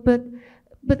 So, but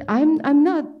I'm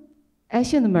not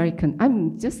Asian American.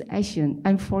 I'm just Asian.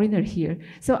 I'm foreigner here.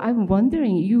 So I'm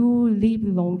wondering, you live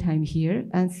a long time here,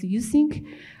 and so you think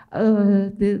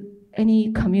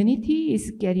any community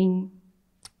is getting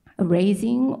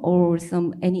raising or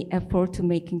any effort to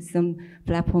making some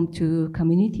platform to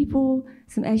community for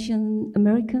some Asian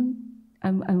American?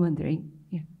 I'm wondering.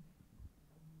 Yeah.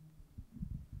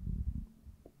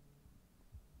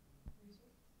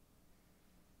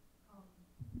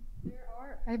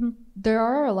 There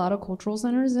are a lot of cultural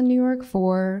centers in New York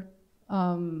for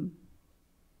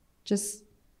just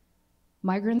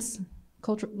migrants,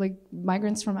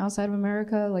 migrants from outside of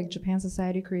America, like Japan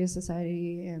Society, Korea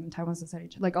Society, and Taiwan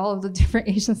Society, like all of the different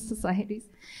Asian societies.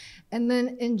 And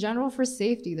then in general for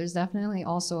safety, there's definitely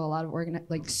also a lot of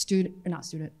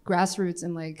grassroots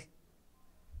and like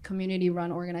community-run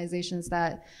organizations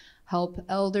that help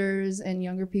elders and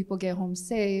younger people get home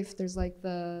safe. There's like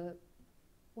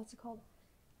what's it called?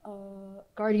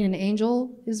 Guardian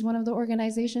Angel is one of the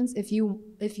organizations. If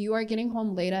you are getting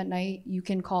home late at night, you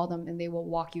can call them and they will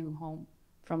walk you home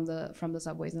from the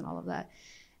subways and all of that.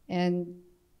 And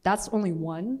that's only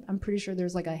one. I'm pretty sure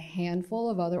there's like a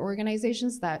handful of other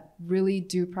organizations that really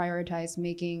do prioritize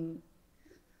making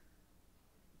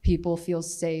people feel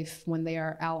safe when they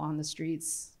are out on the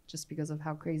streets, just because of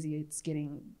how crazy it's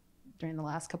getting during the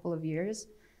last couple of years.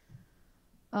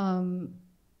 And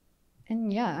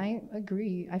yeah, I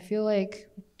agree. I feel like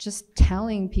just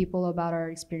telling people about our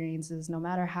experiences, no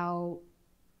matter how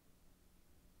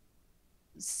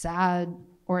sad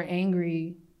or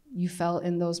angry you felt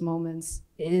in those moments,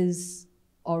 is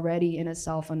already in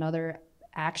itself another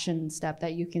action step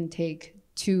that you can take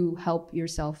to help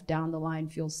yourself down the line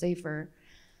feel safer.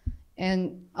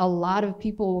 And a lot of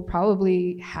people will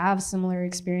probably have similar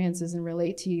experiences and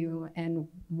relate to you and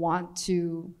want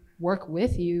to work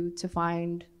with you to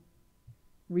find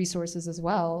resources as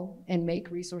well and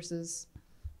make resources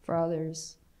for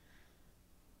others.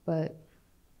 But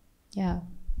yeah,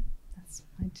 that's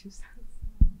my 2 cents.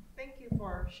 Thank you. you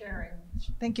for sharing.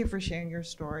 Thank you for sharing your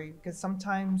story, because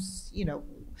sometimes, you know,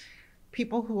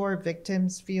 people who are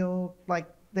victims feel like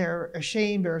they're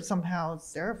ashamed or somehow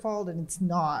it's their fault, and it's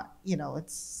not, you know,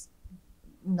 it's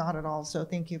not at all. So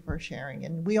thank you for sharing.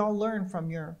 And we all learn from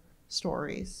your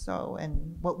stories. So,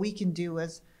 and what we can do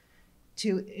is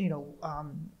to, you know,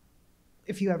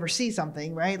 if you ever see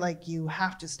something, right, like you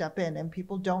have to step in, and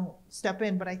people don't step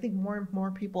in. But I think more and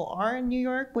more people are in New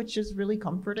York, which is really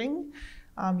comforting.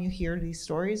 You hear these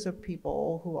stories of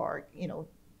people who are, you know,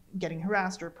 getting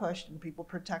harassed or pushed, and people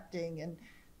protecting, and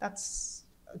that's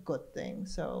a good thing.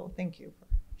 So thank you for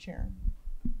sharing.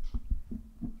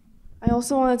 I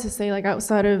also wanted to say, like,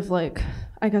 outside of, like,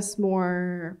 I guess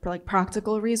more like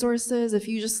practical resources, if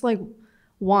you just like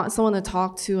want someone to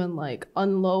talk to and like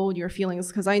unload your feelings,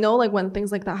 because I know like when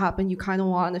things like that happen, you kind of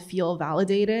want to feel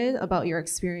validated about your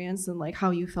experience and like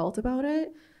how you felt about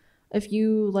it. If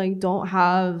you like don't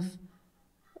have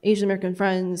Asian American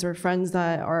friends or friends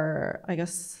that are, I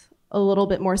guess, a little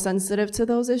bit more sensitive to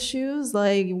those issues,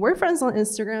 like, we're friends on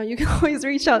Instagram. You can always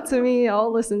reach out to me.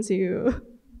 I'll listen to you.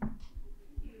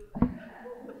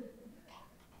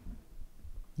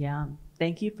 Yeah,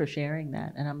 thank you for sharing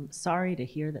that. And I'm sorry to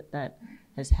hear that that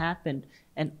has happened.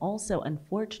 And also,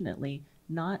 unfortunately,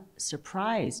 not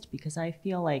surprised, because I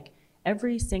feel like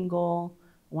every single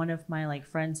one of my like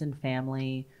friends and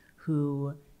family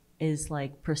who is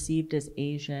like perceived as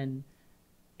Asian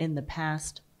in the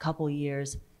past couple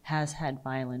years has had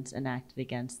violence enacted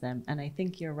against them. And I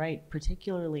think you're right,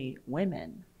 particularly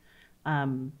women.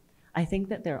 I think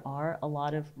that there are a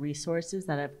lot of resources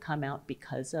that have come out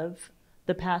because of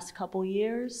the past couple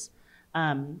years.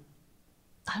 I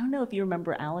don't know if you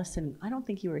remember Allison. I don't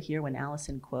think you were here when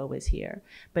Allison Kuo was here,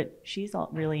 but she's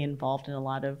really involved in a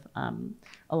lot of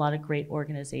great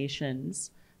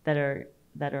organizations that are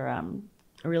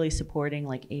really supporting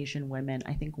like Asian women.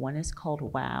 I think one is called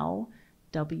WOW,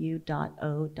 W.O.W.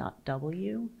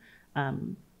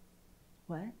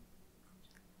 What?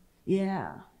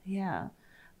 Yeah.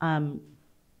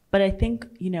 But I think,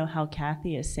 you know, how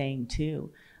Kathy is saying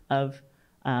too, of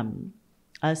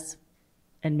us,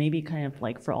 and maybe kind of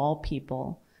like for all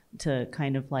people to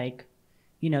kind of like,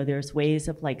 you know, there's ways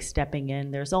of like stepping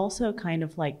in. There's also kind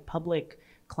of like public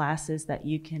classes that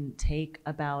you can take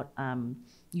about,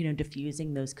 you know,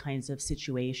 diffusing those kinds of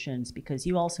situations, because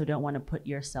you also don't want to put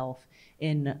yourself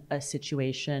in a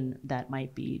situation that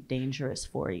might be dangerous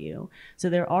for you. So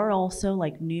there are also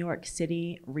like New York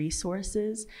City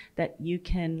resources that you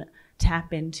can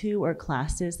tap into, or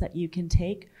classes that you can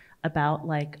take about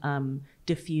like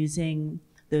diffusing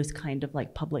those kind of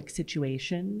like public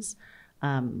situations.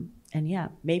 And yeah,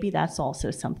 maybe that's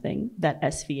also something that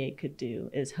SVA could do,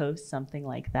 is host something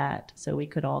like that, so we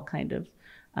could all kind of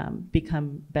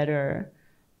become better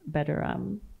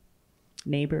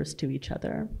neighbors to each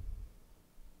other.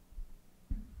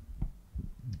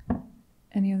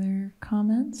 Any other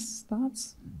comments,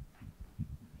 thoughts?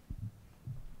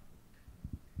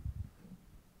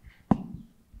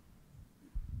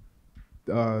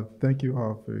 Thank you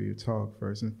all for your talk,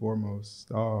 first and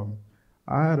foremost.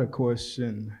 I had a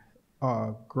question.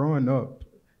 Growing up,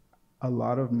 a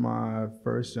lot of my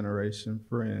first generation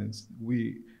friends,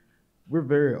 we're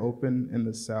very open in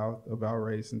the South about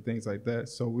race and things like that.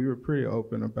 So we were pretty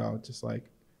open about just like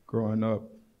growing up.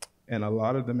 And a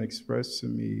lot of them expressed to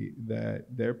me that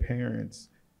their parents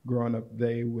growing up,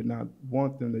 they would not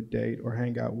want them to date or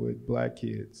hang out with Black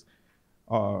kids.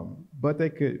 But they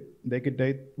could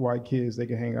date white kids, they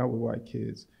could hang out with white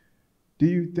kids. Do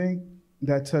you think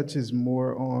that touches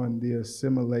more on the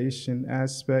assimilation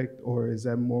aspect, or is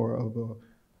that more of a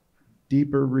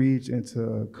deeper reach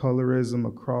into colorism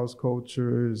across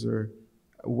cultures, or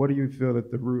what do you feel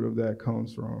that the root of that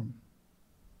comes from?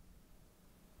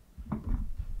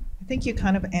 I think you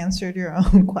kind of answered your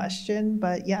own question,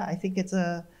 but yeah, I think it's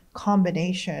a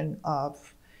combination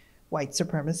of white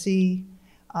supremacy,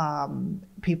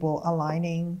 people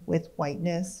aligning with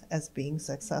whiteness as being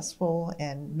successful,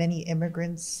 and many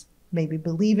immigrants maybe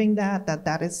believing that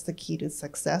is the key to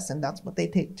success, and that's what they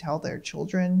tell their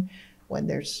children, when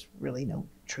there's really no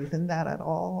truth in that at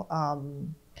all.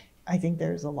 I think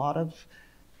there's a lot of,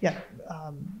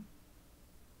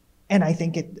 and I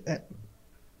think it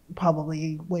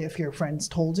probably, if your friends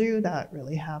told you that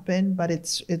really happened, but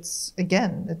it's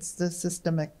again, it's the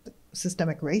systemic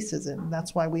racism.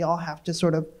 That's why we all have to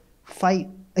sort of fight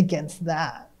against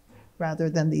that, rather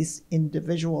than these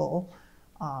individual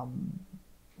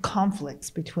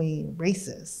conflicts between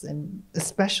races, and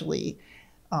especially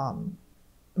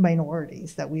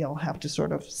minorities, that we all have to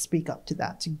sort of speak up to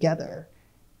that together,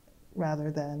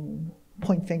 rather than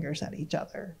point fingers at each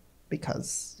other,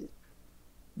 because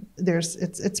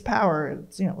it's power.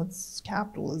 It's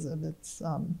capitalism. It's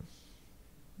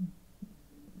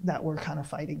that we're kind of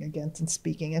fighting against and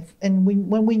speaking.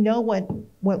 When we know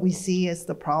what we see as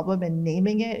the problem and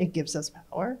naming it, it gives us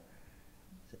power,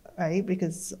 right?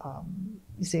 Because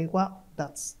you say, well,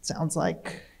 that sounds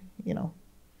like,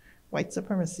 white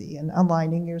supremacy, and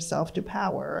aligning yourself to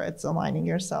power. It's aligning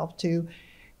yourself to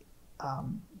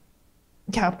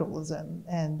capitalism.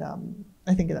 And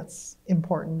I think that's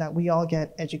important, that we all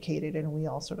get educated and we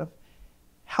all sort of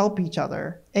help each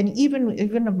other. And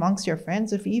even amongst your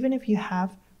friends, even if you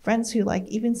have friends who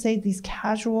even say these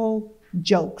casual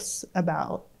jokes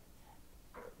about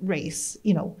race,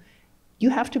 you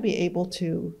have to be able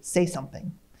to say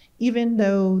something, even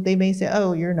though they may say,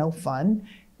 oh, you're no fun,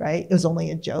 right? It was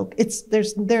only a joke.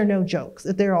 There are no jokes.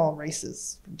 They're all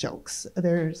racist jokes.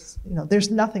 There's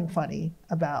nothing funny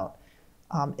about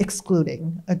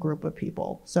excluding a group of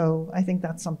people. So I think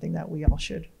that's something that we all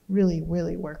should really,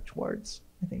 really work towards,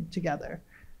 I think, together.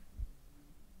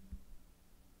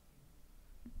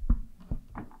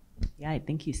 Yeah, I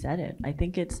think you said it. I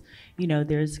think it's,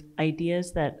 there's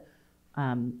ideas that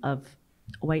of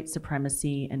white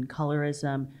supremacy and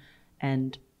colorism,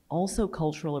 and also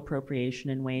cultural appropriation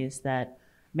in ways that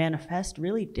manifest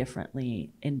really differently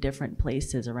in different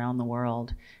places around the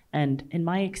world. And in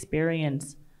my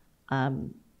experience,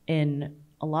 in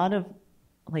a lot of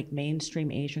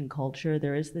mainstream Asian culture,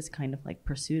 there is this kind of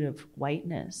pursuit of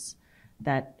whiteness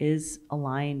that is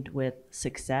aligned with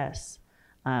success.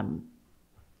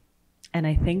 And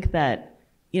I think that,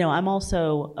 I'm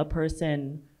also a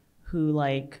person who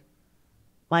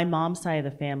my mom's side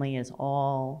of the family is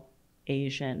all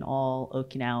Asian, all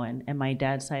Okinawan, and my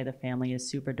dad's side of the family is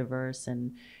super diverse.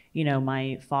 And,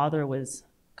 my father was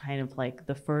kind of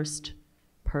the first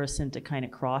person to kind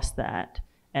of cross that,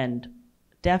 and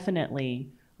definitely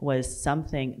was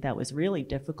something that was really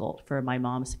difficult for my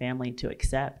mom's family to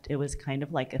accept. It was kind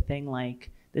of a thing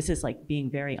this is being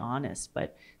very honest,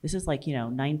 but this is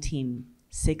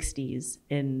 1960s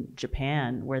in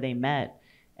Japan where they met,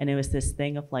 and it was this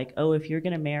thing of oh, if you're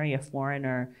gonna marry a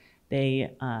foreigner,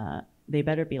 they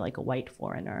better be a white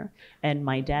foreigner. And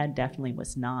my dad definitely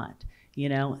was not,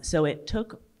 So it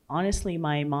took, honestly,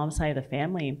 my mom's side of the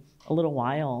family a little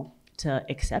while to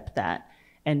accept that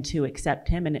and to accept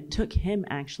him. And it took him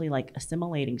actually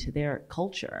assimilating to their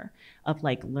culture of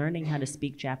learning how to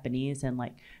speak Japanese and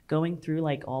going through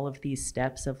all of these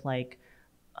steps of a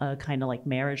kind of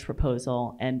marriage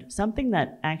proposal, and something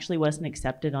that actually wasn't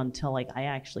accepted until I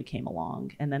actually came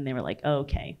along. And then they were oh,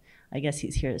 okay, I guess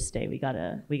he's here to stay. We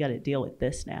gotta deal with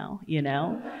this now,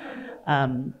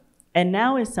 And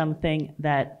now is something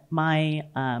that my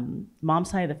mom's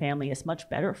side of the family is much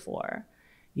better for,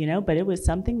 but it was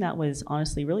something that was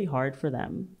honestly really hard for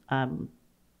them,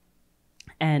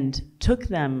 and took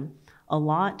them a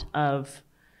lot of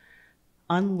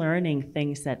unlearning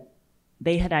things that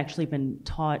they had actually been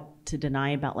taught to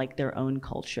deny about their own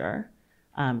culture,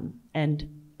 and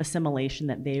assimilation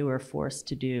that they were forced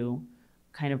to do,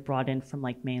 kind of brought in from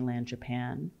mainland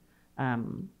Japan.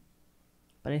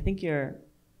 But I think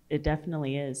it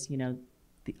definitely is,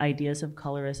 the ideas of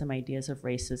colorism, ideas of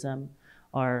racism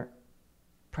are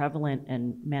prevalent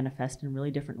and manifest in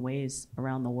really different ways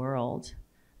around the world.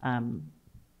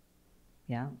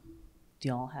 Yeah. Do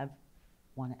y'all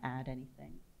want to add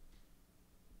anything?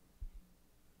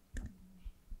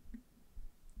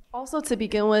 Also, to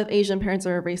begin with, Asian parents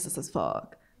are racist as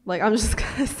fuck. I'm just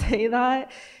gonna say that.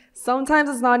 Sometimes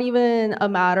it's not even a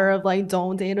matter of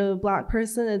don't date a black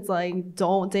person. It's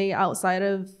don't date outside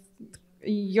of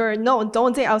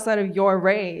don't date outside of your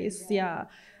race. Yeah.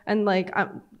 And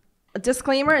a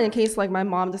disclaimer in case my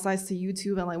mom decides to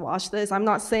YouTube and watch this. I'm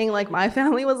not saying my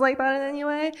family was like that in any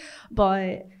way,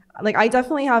 but I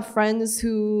definitely have friends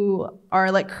who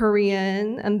are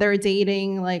Korean and they're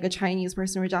dating a Chinese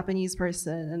person or a Japanese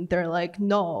person, and they're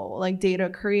no, date a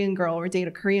Korean girl or date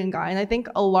a Korean guy. And I think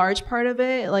a large part of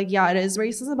it, yeah, it is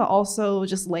racism, but also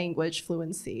just language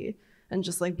fluency and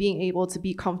just being able to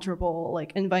be comfortable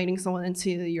inviting someone into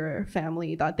your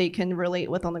family that they can relate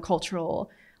with on the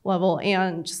cultural level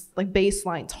and just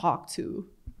baseline talk to.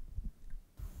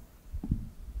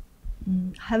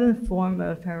 Haven't formed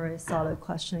a very solid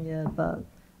question yet, but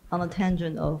on a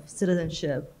tangent of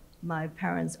citizenship, my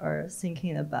parents are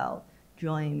thinking about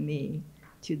joining me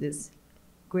to this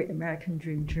great American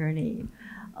dream journey.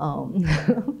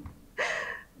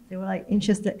 They were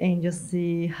interested in just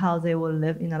see how they will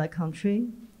live in another country,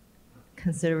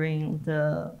 considering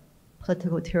the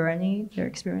political tyranny they're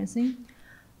experiencing.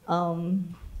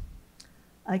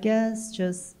 I guess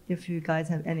just if you guys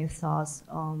have any thoughts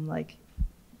on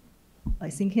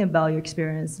like thinking about your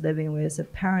experience living with a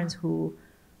parent who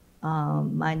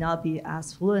might not be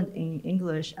as fluent in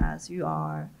English as you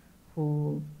are,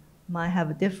 who might have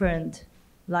a different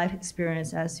life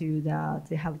experience as you, that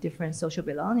they have different social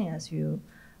belonging as you.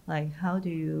 Like, how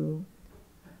is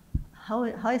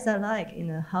that like in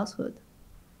a household?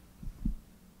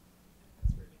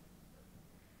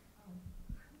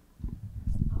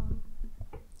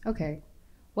 Okay,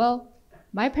 well,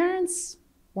 my parents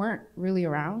weren't really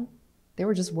around. They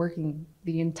were just working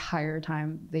the entire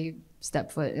time they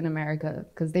stepped foot in America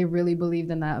because they really believed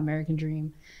in that American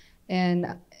dream.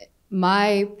 And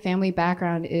my family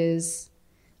background is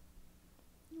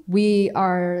we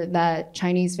are that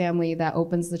Chinese family that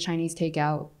opens the Chinese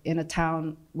takeout in a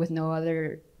town with no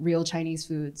other real Chinese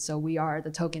food. So we are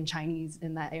the token Chinese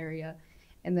in that area.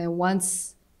 And then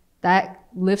once that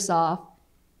lifts off,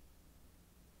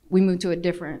 we moved to a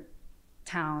different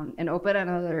town and opened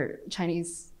another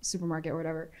Chinese supermarket or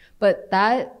whatever. But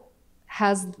that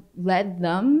has led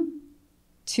them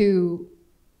to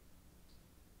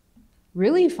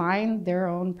really find their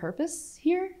own purpose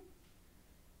here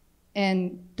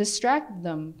and distract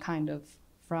them kind of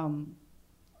from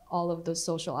all of those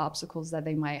social obstacles that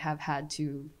they might have had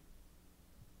to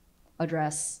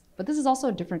address. But this is also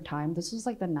a different time. This was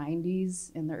like the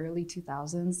 90s and the early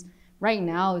 2000s. Right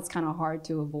now, it's kind of hard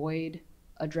to avoid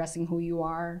addressing who you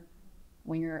are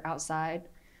when you're outside.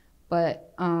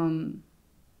 But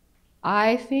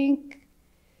I think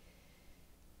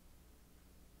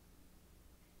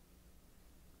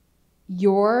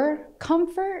your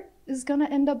comfort is gonna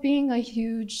end up being a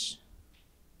huge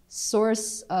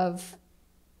source of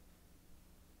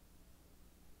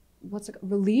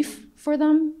relief for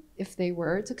them if they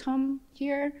were to come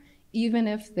here, even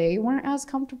if they weren't as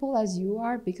comfortable as you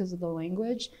are because of the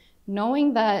language.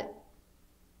 Knowing that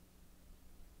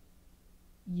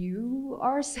you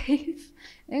are safe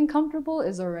and comfortable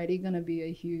is already gonna be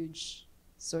a huge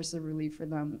source of relief for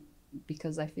them,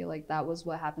 because I feel like that was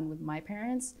what happened with my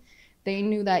parents. They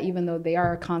knew that even though they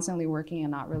are constantly working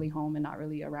and not really home and not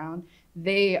really around,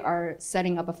 they are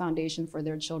setting up a foundation for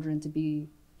their children to be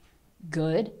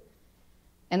good.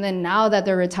 And then now that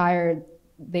they're retired,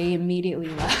 they immediately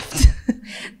left.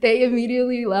 They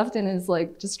immediately left and is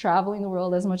like just traveling the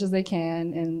world as much as they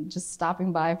can and just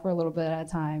stopping by for a little bit at a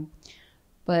time.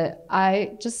 But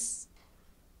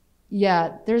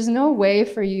there's no way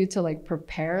for you to like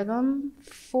prepare them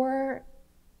for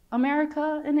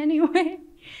America in any way.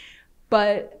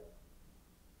 But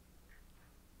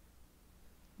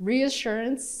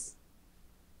reassurance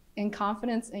and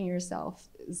confidence in yourself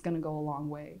is gonna go a long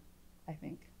way, I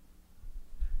think.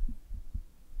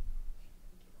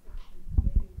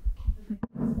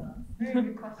 Very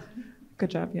good question. Good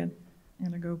job, Yin. I'm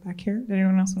gonna go back here. Did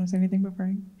anyone else want to say anything before I?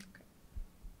 Okay.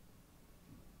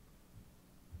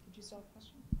 Did you still have a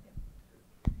question?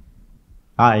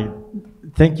 Hi,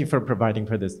 thank you for providing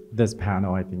for this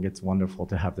panel. I think it's wonderful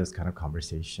to have this kind of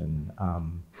conversation.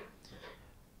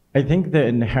 I think the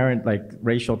inherent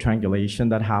racial triangulation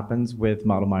that happens with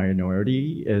model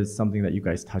minority is something that you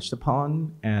guys touched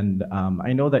upon. And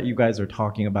I know that you guys are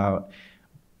talking about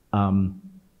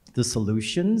the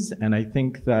solutions. And I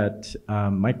think that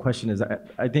my question is,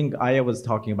 I think Aya was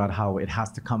talking about how it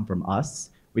has to come from us.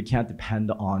 We can't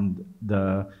depend on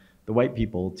the white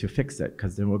people to fix it,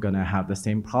 because then we're gonna have the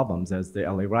same problems as the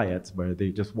LA riots, where they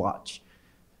just watch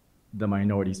the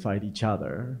minorities fight each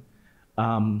other.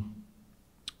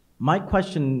 My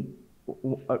question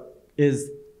is,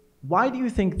 why do you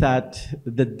think that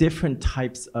the different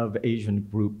types of Asian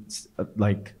groups,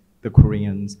 like the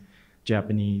Koreans,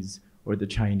 Japanese, or the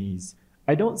Chinese,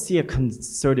 I don't see a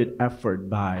concerted effort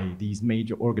by these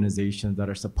major organizations that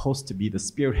are supposed to be the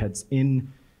spearheads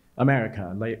in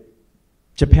America, like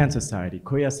Japan Society,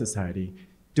 Korea Society,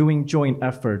 doing joint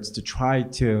efforts to try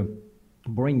to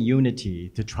bring unity,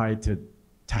 to try to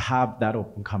have that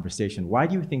open conversation. Why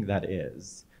do you think that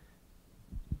is?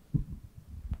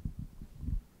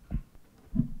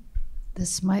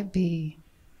 This might be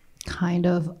kind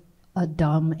of a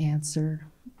dumb answer,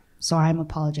 so I'm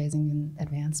apologizing in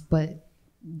advance, but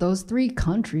those three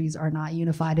countries are not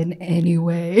unified in any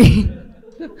way.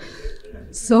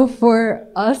 So for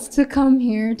us to come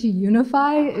here to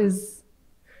unify is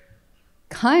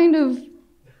kind of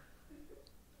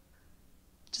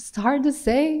just hard to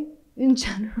say in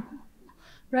general,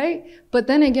 right? But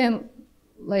then again,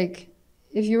 like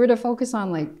if you were to focus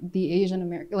on like the Asian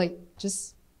American, like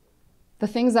just the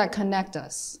things that connect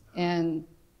us and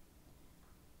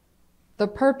the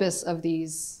purpose of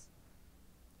these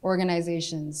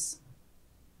organizations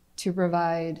to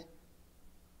provide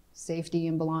safety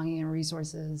and belonging and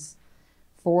resources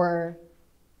for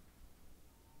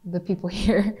the people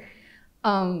here.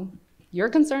 Your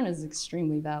concern is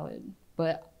extremely valid,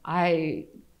 but I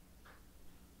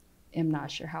am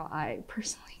not sure how I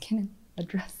personally can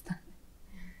address that.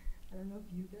 I don't know if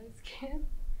you guys can.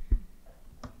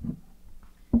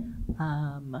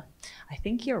 I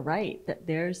think you're right that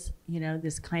there's,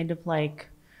 this kind of like,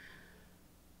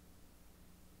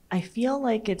 I feel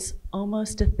like it's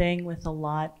almost a thing with a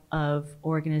lot of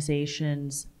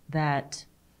organizations that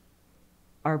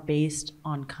are based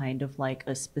on kind of like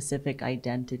a specific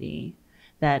identity,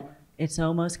 that it's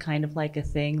almost kind of like a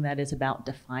thing that is about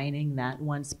defining that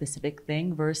one specific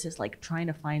thing versus like trying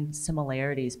to find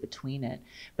similarities between it.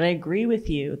 But I agree with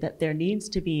you that there needs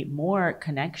to be more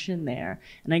connection there.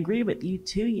 And I agree with you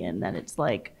too, Yin, that it's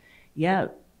like, yeah,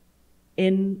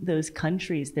 in those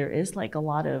countries, there is like a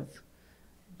lot of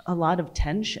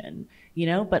tension,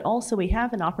 but also we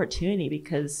have an opportunity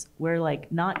because we're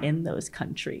like not in those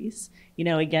countries.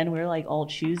 Again, we're like all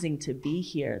choosing to be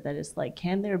here. That is like,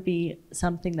 can there be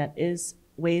something that is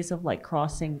ways of like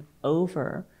crossing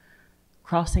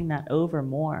that over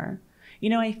more?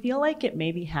 I feel like it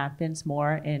maybe happens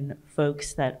more in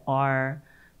folks that are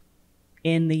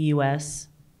in the US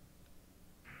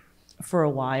for a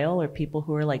while, or people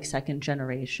who are like second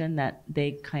generation, that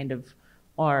they kind of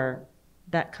are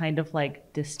that kind of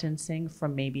like distancing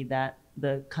from maybe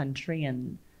the country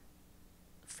and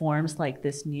forms like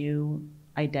this new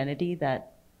identity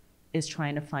that is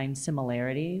trying to find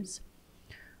similarities.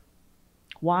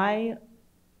 Why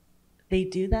they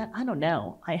do that, I don't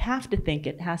know. I have to think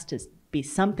it has to be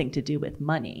something to do with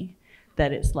money,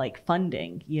 that it's like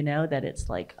funding, that it's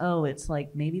like, oh, it's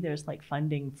like maybe there's like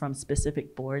funding from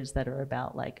specific boards that are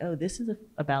about like, oh, this is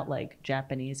about like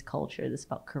Japanese culture, this is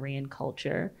about Korean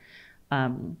culture.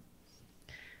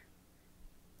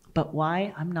 But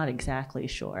why? I'm not exactly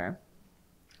sure.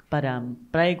 But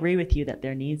I agree with you that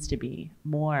there needs to be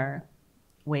more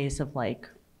ways of like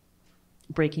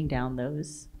breaking down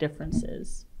those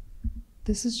differences.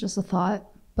 This is just a thought,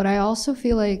 but I also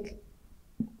feel like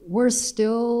we're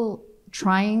still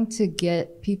trying to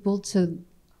get people to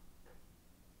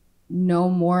know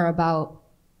more about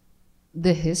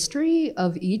the history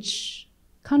of each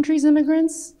country's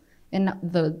immigrants and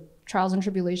the trials and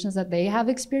tribulations that they have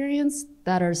experienced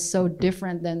that are so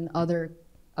different than other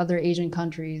Asian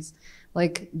countries.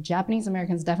 Like Japanese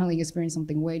Americans definitely experience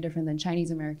something way different than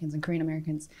Chinese Americans and Korean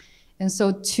Americans. And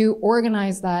so to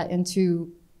organize that and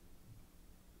to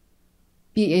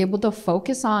be able to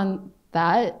focus on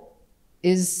that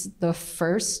is the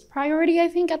first priority, I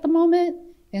think, at the moment.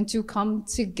 And to come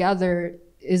together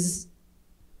is,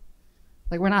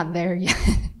 like, we're not there yet.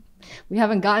 We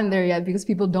haven't gotten there yet because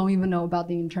people don't even know about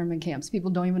the internment camps. People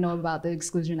don't even know about the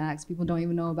Exclusion Acts. People don't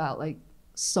even know about like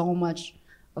so much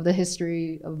of the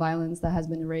history of violence that has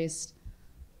been erased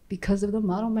because of the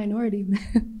model minority.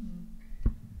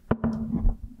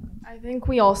 I think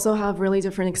we also have really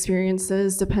different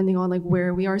experiences depending on like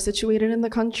where we are situated in the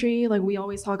country. Like we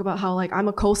always talk about how like I'm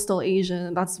a coastal Asian,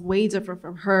 and that's way different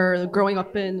from her growing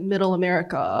up in middle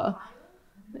America.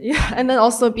 Yeah, and then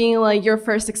also being like your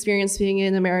first experience being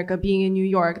in America, being in New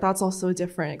York, that's also a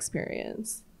different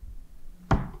experience.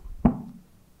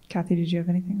 Kathy, did you have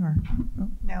anything or? Oh.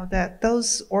 No, that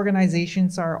those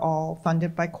organizations are all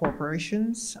funded by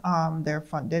corporations. They're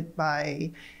funded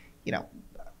by,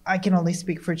 I can only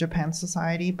speak for Japan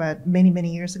Society, but many,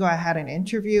 many years ago, I had an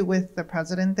interview with the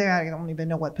president there. I don't even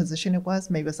know what position it was.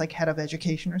 Maybe it was like head of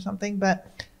education or something,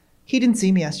 but he didn't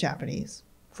see me as Japanese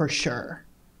for sure.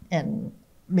 And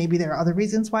maybe there are other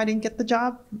reasons why I didn't get the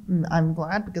job. I'm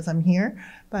glad because I'm here,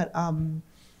 but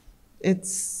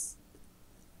it's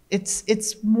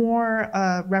more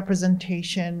a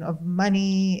representation of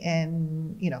money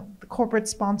and the corporate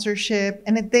sponsorship,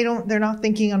 and they're not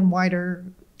thinking on wider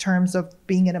terms of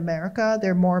being in America.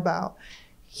 They're more about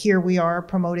here we are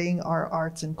promoting our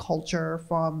arts and culture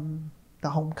from the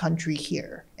home country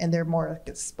here, and they're more like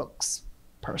a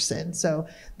spokesperson. So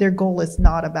their goal is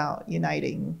not about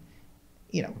uniting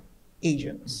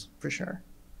Asians, for sure.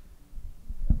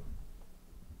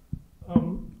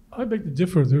 I beg to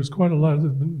differ. There's quite a lot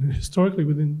historically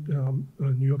within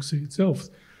New York City itself.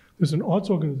 There's an arts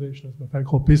organization, as a matter of fact,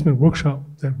 called Basement Workshop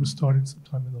that was started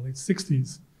sometime in the late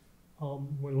 60s.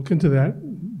 When I look into that,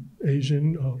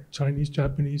 Asian, Chinese,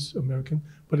 Japanese, American,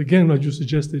 but again, like you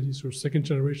suggested, these were second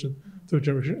generation, third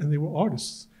generation, and they were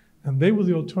artists. And they were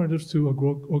the alternatives to a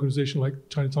organization like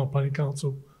Chinatown Planning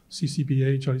Council,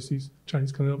 CCBA, Chinese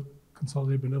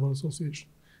Consolidated Benevolent Association,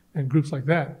 and groups like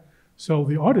that. So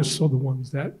the artists are the ones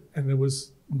that, and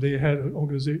they had an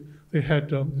organization. They had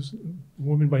this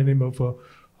woman by the name of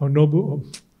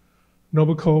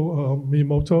Nobuko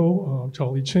Miyamoto,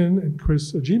 Charlie Chin, and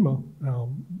Chris Ajima.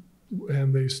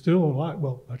 And they're still alive.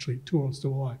 Well, actually, two are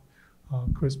still alive.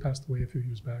 Chris passed away a few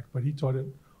years back, but he taught at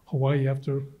Hawaii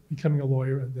after becoming a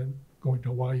lawyer and then going to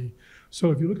Hawaii.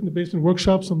 So if you look in the basement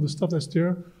workshops, some of the stuff that's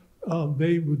there,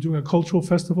 they were doing a cultural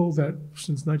festival that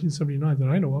since 1979 that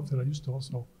I know of, that I used to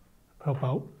also help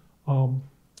out.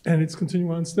 And it's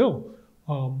continuing on still.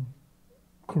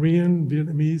 Korean,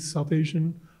 Vietnamese, South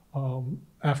Asian,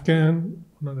 Afghan,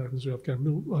 not necessarily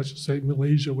Afghan, I should say Middle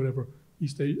Asia, whatever,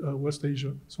 East Asia, West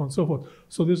Asia, so on and so forth.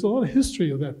 So there's a lot of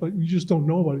history of that, but you just don't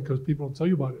know about it because people don't tell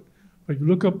you about it. But if you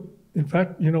look up, in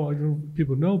fact, I don't know if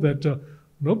people know that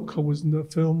Nobuko was in the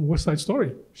film West Side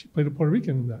Story. She played a Puerto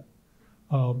Rican in that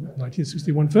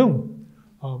 1961 film.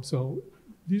 So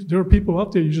there are people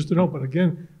out there you just don't know, but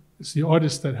again, it's the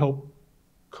artists that help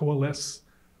coalesce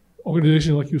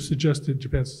organizations like you suggested,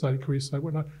 Japan Society, Korea Society,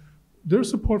 whatnot.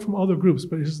 There's support from other groups,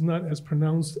 but it's not as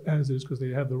pronounced as it is because they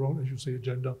have their own, as you say,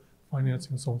 agenda,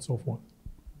 financing, and so on and so forth.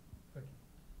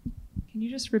 Can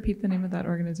you just repeat the name of that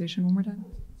organization one more time?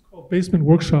 It's called Basement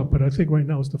Workshop, but I think right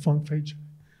now it's defunct.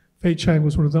 Fei Chang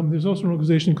was one of them. There's also an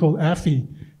organization called AFI,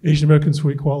 Asian Americans for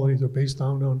Equality. They're based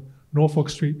down on Norfolk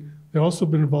Street. They've also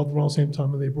been involved around the same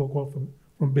time, and they broke off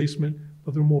from Basement,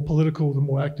 but they're more political, they're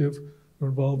more active. They're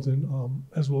involved in,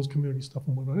 as well as community stuff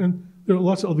and whatnot. And there are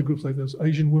lots of other groups like this,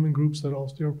 Asian women groups that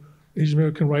also, there are Asian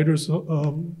American writers,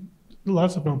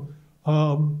 lots of them.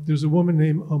 There's a woman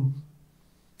named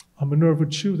Minerva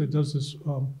Chu that does this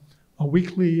a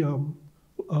weekly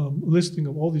listing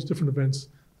of all these different events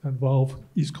that involve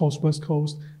East Coast, West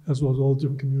Coast, as well as all the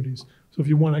different communities. So if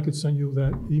you want, I could send you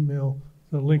that email,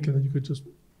 the link, and then you could just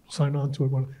sign on to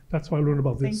it. That's how I learned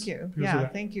about this. Thank you. Yeah,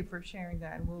 thank you for sharing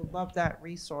that, and we'll love that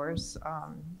resource.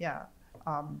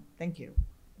 Thank you.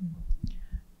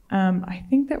 I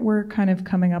think that we're kind of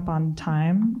coming up on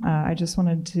time. I just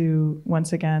wanted to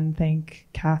once again thank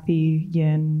Kathy,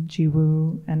 Yin,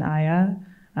 Jiwoo, and Aya.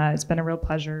 It's been a real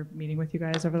pleasure meeting with you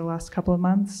guys over the last couple of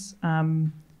months.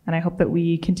 And I hope that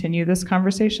we continue this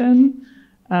conversation.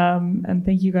 And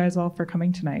thank you guys all for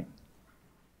coming tonight.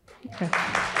 Okay.